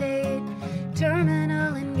and date,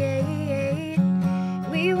 terminal and gate.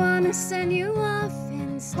 We want to send you off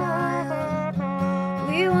in style.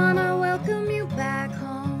 We want to welcome you back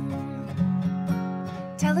home.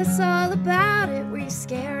 Tell us all about it. Were you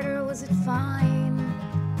scared or was it fine?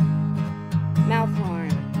 Mouth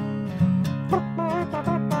horn.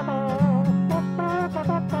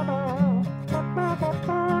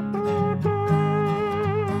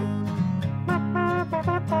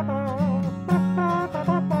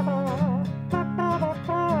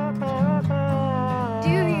 Do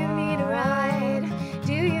you need a ride?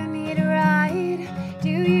 Do you need a ride? Do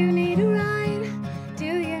you need a ride? Do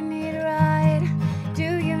you need a ride? Do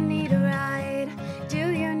you need a ride? Do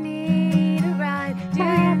you need a ride? Do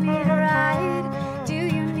you need a ride? Do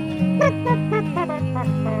you need a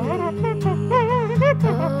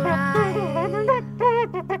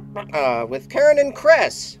ride? With Karen and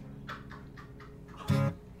Chris.